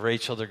and we have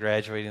Rachel. They're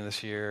graduating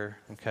this year.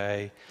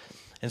 Okay,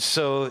 and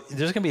so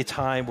there's going to be a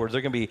time where they're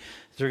going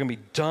to be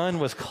done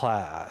with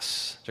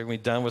class. They're going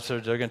to be done with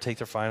they're going to take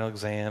their final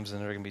exams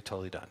and they're going to be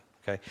totally done.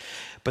 Okay,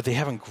 but they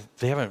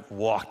haven't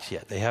walked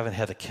yet. They haven't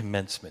had a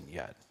commencement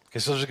yet. Okay,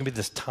 so there's going to be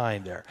this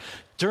time there.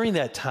 During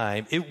that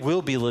time, it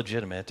will be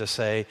legitimate to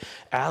say,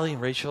 Allie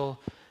and Rachel,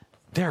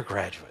 they're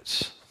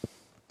graduates.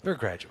 They're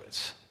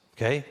graduates.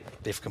 Okay?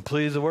 They've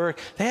completed the work.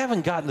 They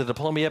haven't gotten the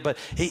diploma yet, but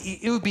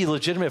it would be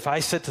legitimate if I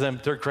said to them,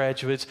 they're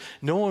graduates.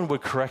 No one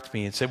would correct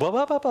me and say, well,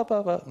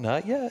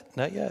 not yet,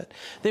 not yet.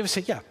 They would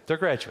say, yeah, they're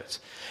graduates.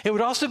 It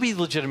would also be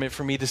legitimate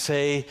for me to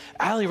say,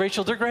 Allie,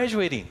 Rachel, they're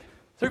graduating.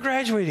 They're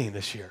graduating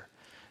this year.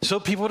 So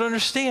people would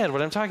understand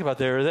what I'm talking about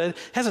there. That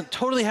hasn't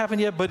totally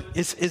happened yet, but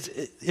it's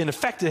in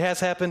effect, it has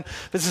happened,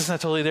 but it's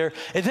not totally there.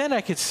 And then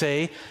I could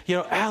say,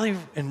 Allie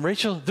and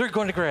Rachel, they're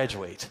going to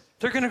graduate.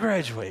 They're going to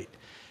graduate.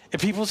 And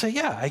people say,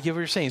 yeah, I get what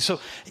you're saying. So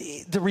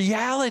the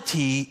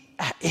reality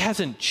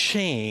hasn't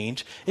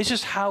changed. It's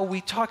just how we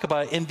talk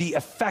about it, and the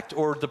effect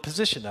or the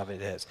position of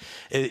it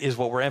is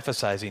what we're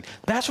emphasizing.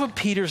 That's what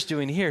Peter's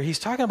doing here. He's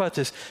talking about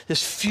this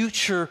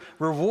future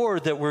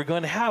reward that we're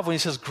going to have when he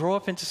says, grow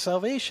up into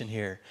salvation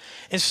here.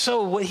 And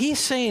so what he's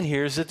saying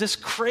here is that this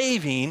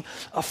craving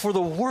for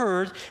the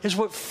word is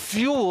what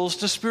fuels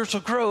the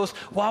spiritual growth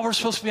while we're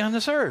supposed to be on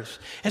this earth.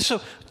 And so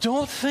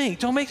don't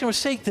make the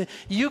mistake that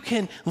you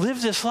can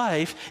live this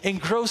life and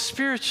grow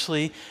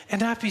spiritually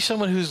and not be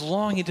someone who's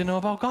longing to know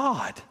about God.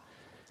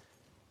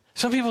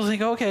 Some people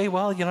think, okay,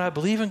 well, I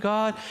believe in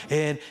God,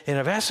 and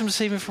I've asked him to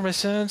save me from my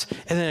sins,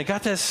 and then I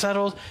got that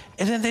settled,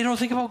 and then they don't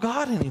think about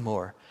God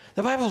anymore.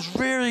 The Bible is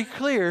very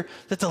clear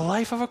that the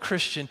life of a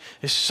Christian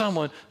is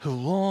someone who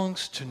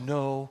longs to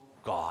know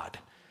God,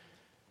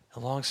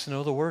 and longs to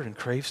know the Word and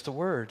craves the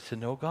Word to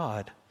know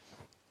God.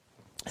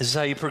 This is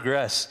how you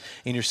progress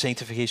in your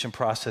sanctification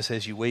process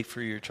as you wait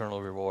for your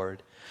eternal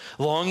reward.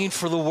 Longing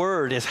for the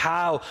Word is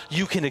how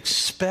you can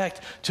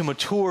expect to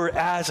mature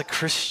as a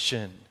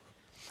Christian.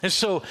 And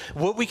so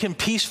what we can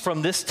piece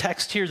from this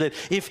text here, that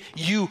if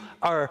you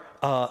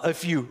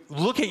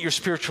look at your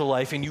spiritual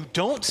life and you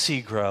don't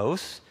see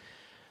growth,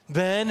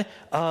 then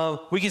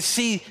we can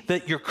see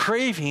that your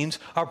cravings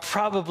are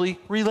probably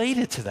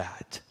related to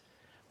that.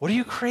 What are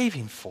you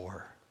craving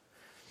for?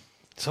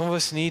 Some of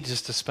us need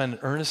just to spend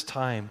earnest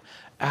time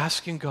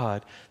asking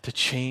God to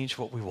change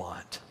what we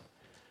want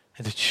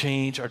and to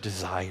change our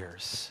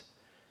desires.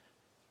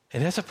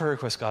 And that's a prayer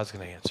request God's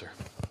going to answer.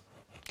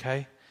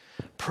 Okay?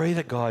 Pray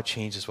that God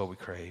changes what we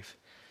crave.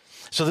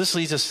 So this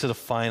leads us to the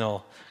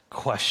final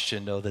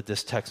question, though, that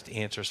this text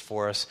answers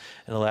for us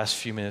in the last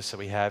few minutes that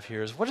we have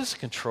here is, what is the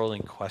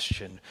controlling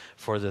question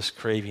for this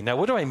craving? Now,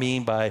 what do I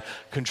mean by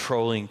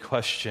controlling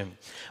question?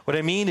 What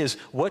I mean is,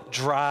 what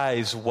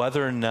drives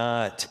whether or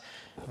not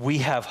we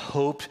have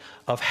hope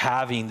of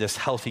having this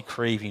healthy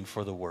craving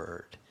for the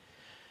Word?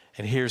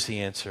 And here's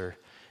the answer.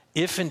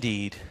 If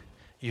indeed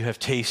you have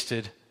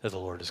tasted that the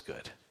Lord is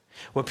good.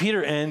 What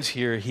Peter ends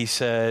here, he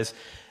says,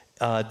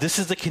 this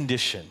is the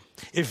condition.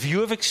 If you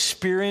have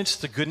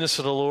experienced the goodness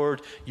of the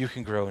Lord, you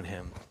can grow in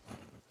Him.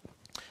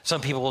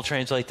 Some people will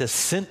translate this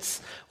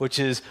since, which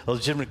is a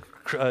legitimate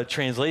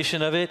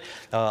translation of it.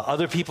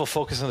 Other people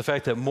focus on the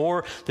fact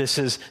that this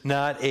is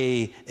not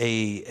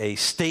a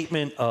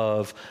statement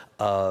of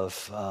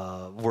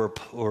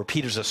where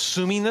Peter's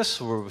assuming this,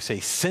 where we say,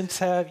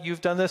 since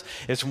you've done this.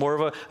 It's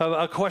more of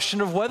a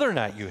question of whether or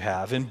not you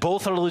have, and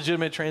both are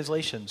legitimate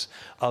translations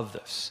of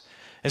this.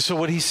 And so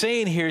what he's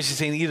saying here is he's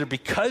saying either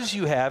because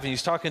you have, and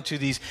he's talking to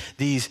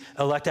these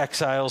elect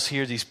exiles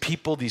here, these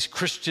people, these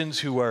Christians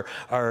who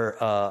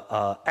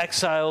are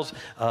exiles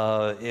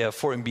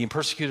for and being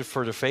persecuted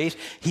for their faith.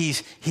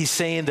 He's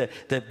saying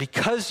that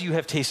because you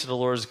have tasted the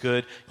Lord is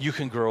good, you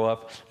can grow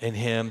up in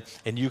Him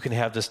and you can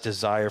have this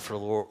desire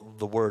for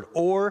the Word.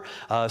 Or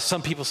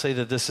some people say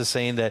that this is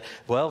saying that,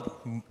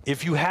 well,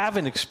 if you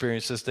haven't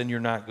experienced this, then you're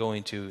not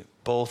going to.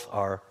 Both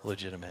are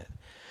legitimate.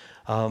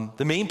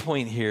 The main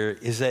point here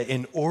is that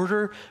in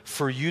order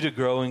for you to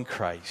grow in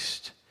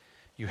Christ,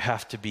 you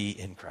have to be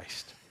in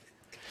Christ.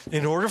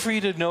 In order for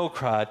you to know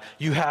God,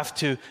 you have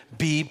to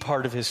be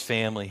part of His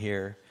family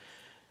here.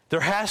 There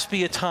has to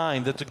be a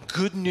time that the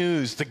good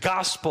news, the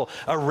gospel,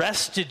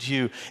 arrested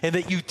you and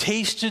that you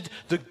tasted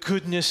the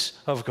goodness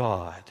of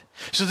God.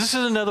 So this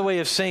is another way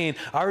of saying,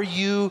 are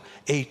you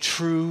a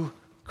true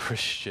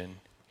Christian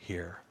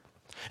here?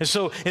 And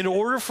so in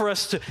order for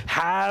us to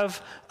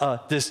have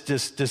this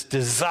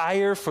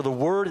desire for the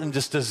Word and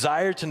this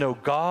desire to know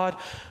God,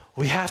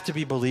 we have to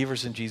be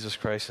believers in Jesus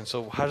Christ. And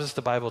so how does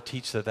the Bible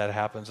teach that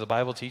happens? The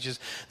Bible teaches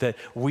that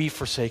we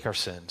forsake our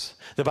sins.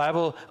 The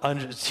Bible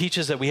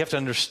teaches that we have to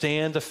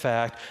understand the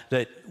fact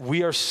that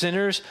we are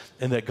sinners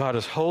and that God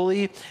is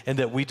holy and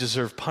that we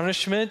deserve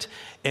punishment.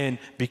 And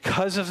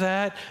because of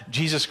that,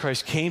 Jesus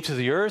Christ came to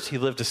the earth. He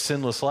lived a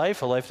sinless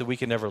life, a life that we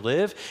can never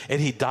live. And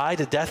He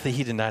died a death that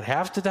He did not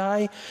have to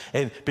die.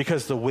 And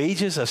because the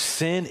wages of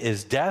sin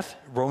is death,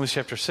 Romans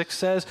chapter 6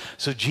 says,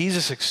 so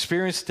Jesus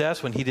experienced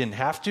death when He didn't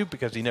have to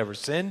because He never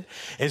sinned.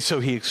 And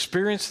so He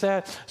experienced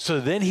that. So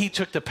then He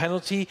took the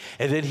penalty.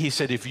 And then He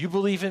said, if you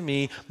believe in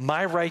me,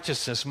 my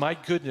righteousness, my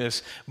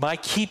goodness, my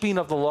keeping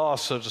of the law,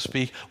 so to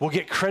speak, will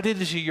get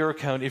credited to your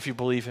account if you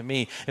believe in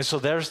me. And so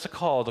there's the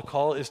call. The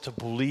call is to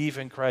believe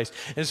in Christ.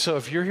 And so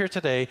if you're here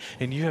today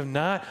and you have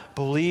not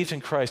believed in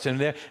Christ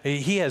and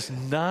He has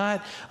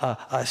not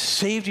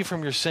saved you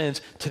from your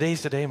sins,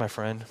 today's the day, my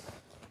friend.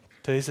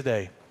 Today's the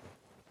day.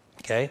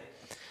 Okay?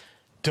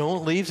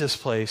 Don't leave this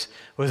place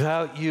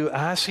without you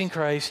asking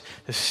Christ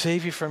to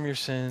save you from your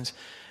sins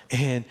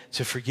and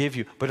to forgive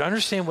you. But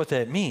understand what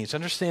that means.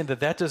 Understand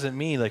that that doesn't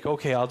mean like,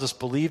 okay, I'll just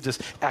believe this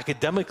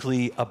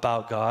academically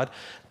about God.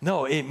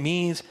 No, it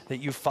means that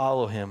you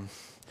follow him.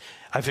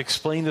 I've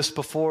explained this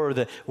before,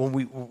 that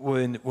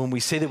when we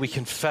say that we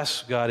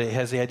confess God, it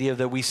has the idea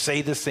that we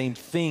say the same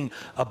thing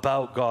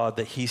about God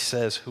that he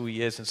says who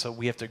he is. And so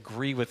we have to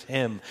agree with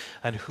him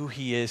on who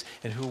he is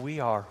and who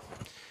we are.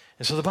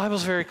 And so the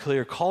Bible's very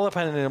clear. Call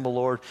upon the name of the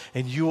Lord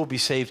and you will be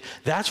saved.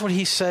 That's what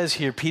he says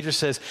here. Peter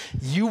says,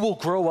 you will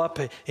grow up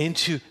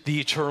into the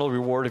eternal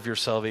reward of your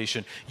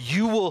salvation.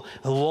 You will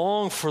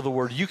long for the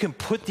word. You can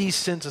put these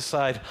sins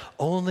aside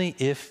only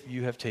if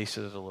you have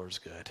tasted that the Lord's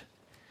good.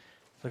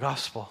 The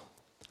gospel.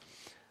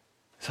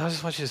 So I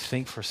just want you to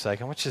think for a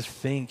second. I want you to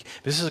think.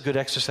 This is a good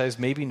exercise,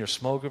 maybe in your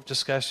small group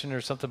discussion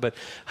or something, but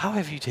how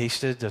have you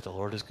tasted that the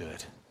Lord is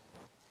good?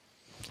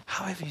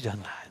 How have you done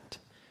that?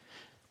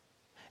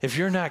 If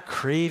you're not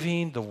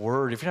craving the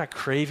word, if you're not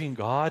craving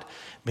God,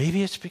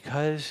 maybe it's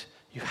because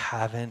you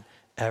haven't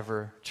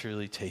ever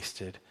truly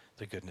tasted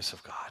the goodness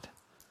of God.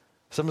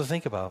 Something to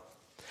think about.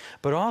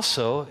 But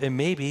also, it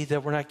may be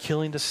that we're not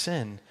killing the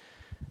sin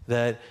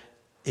that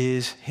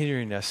is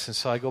hindering us. And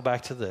so I go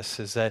back to this,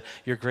 is that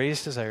your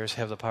greatest desires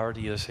have the power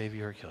to either save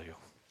you or kill you.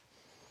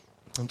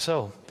 And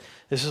so,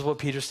 this is what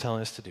Peter's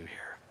telling us to do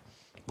here.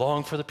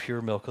 Long for the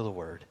pure milk of the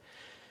word.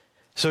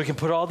 So we can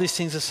put all these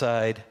things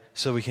aside,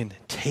 so we can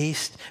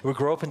taste, we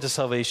grow up into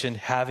salvation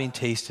having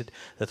tasted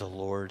that the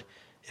Lord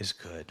is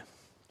good.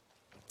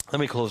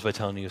 Let me close by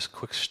telling you a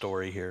quick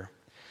story here.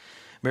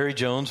 Mary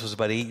Jones was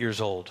about 8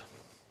 years old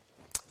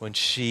when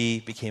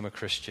she became a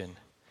Christian.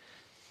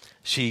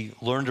 She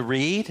learned to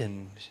read,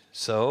 and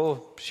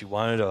so she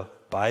wanted a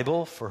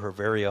Bible for her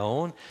very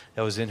own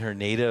that was in her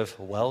native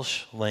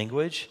Welsh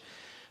language.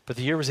 But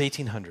the year was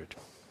 1800.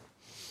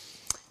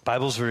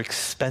 Bibles were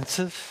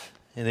expensive,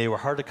 and they were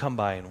hard to come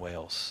by in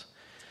Wales.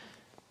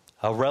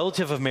 A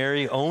relative of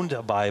Mary owned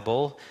a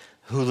Bible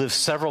who lived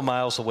several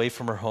miles away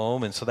from her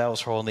home, and so that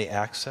was her only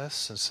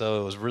access. And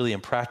so it was really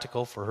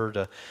impractical for her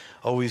to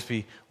always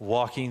be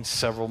walking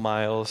several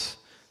miles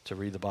to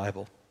read the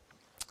Bible.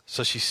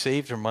 So she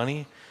saved her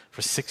money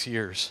for 6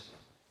 years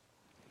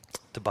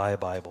to buy a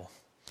Bible.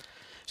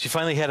 She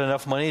finally had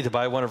enough money to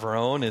buy one of her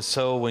own, and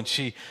so when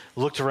she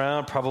looked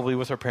around, probably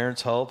with her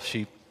parents' help,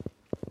 she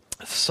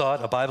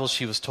sought a Bible.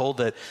 She was told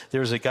that there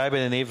was a guy by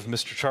the name of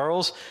Mr.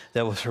 Charles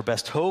that was her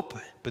best hope,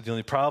 but the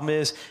only problem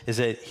is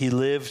that he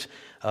lived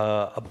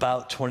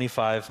about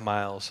 25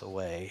 miles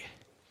away.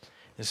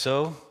 And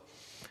so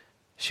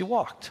she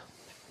walked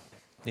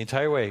the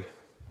entire way,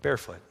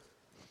 barefoot,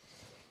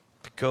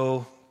 to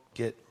go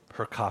get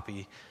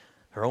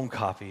her own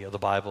copy of the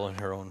Bible in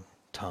her own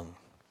tongue.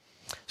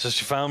 So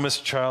she found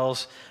Mr.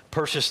 Charles,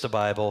 purchased the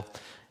Bible,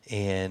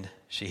 and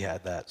she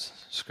had that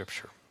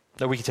scripture.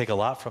 Now, we can take a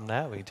lot from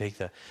that. We can take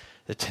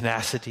the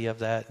tenacity of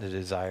that and the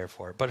desire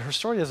for it. But her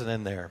story doesn't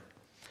end there.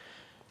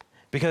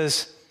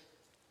 Because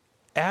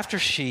after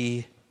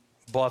she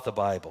bought the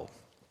Bible,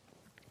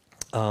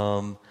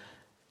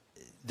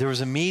 there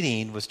was a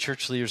meeting with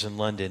church leaders in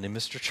London, and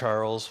Mr.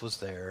 Charles was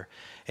there,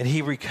 and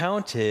he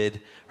recounted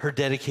her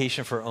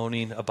dedication for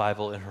owning a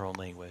Bible in her own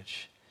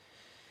language.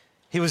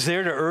 He was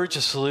there to urge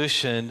a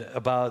solution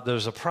about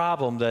there's a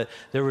problem that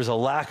there was a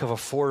lack of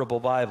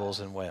affordable Bibles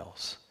in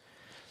Wales.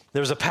 There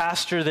was a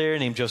pastor there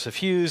named Joseph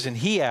Hughes, and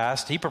he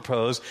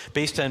proposed,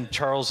 based on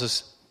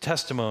Charles's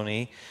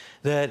testimony,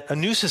 that a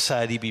new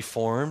society be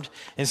formed,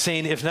 and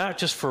saying, if not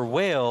just for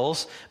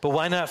Wales, but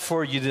why not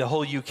for the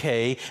whole UK?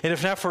 And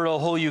if not for the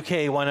whole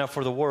UK, why not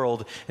for the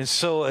world? And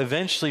so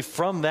eventually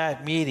from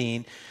that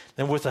meeting,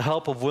 and with the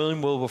help of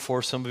William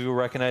Wilberforce, some of you will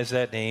recognize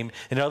that name,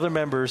 and other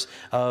members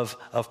of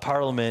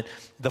Parliament,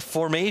 the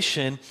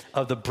formation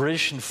of the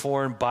British and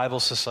Foreign Bible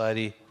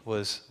Society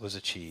was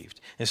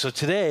achieved. And so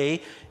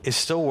today, it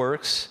still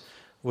works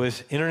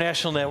with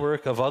international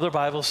network of other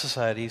Bible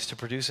societies to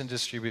produce and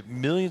distribute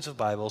millions of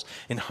Bibles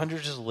in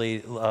hundreds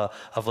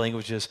of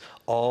languages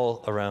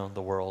all around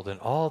the world. And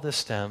all this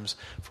stems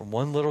from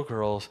one little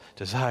girl's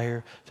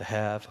desire to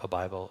have a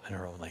Bible in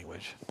her own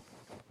language.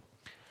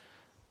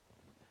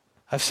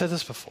 I've said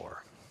this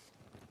before.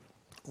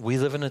 We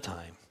live in a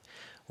time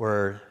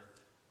where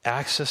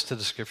access to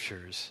the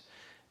scriptures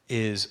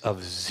is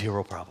of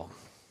zero problem.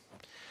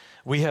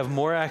 We have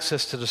more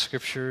access to the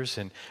scriptures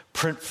in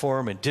print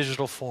form and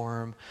digital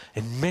form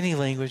in many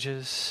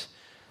languages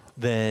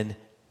than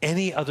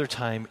any other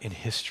time in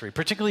history.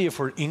 Particularly if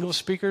we're English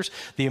speakers,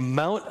 the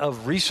amount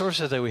of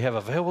resources that we have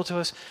available to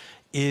us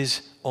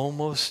is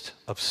almost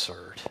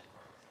absurd.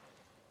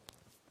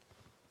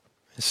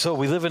 And so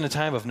we live in a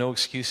time of no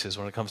excuses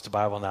when it comes to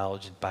Bible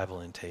knowledge and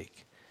Bible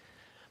intake.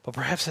 But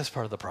perhaps that's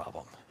part of the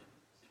problem.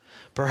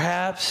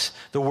 Perhaps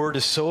the word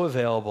is so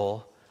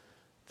available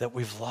that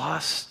we've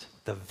lost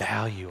the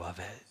value of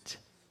it.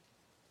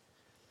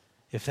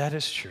 If that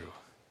is true,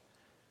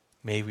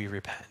 may we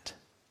repent.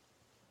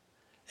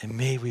 And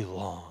may we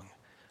long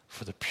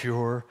for the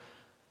pure,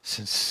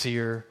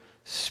 sincere,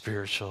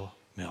 spiritual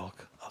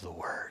milk of the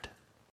word.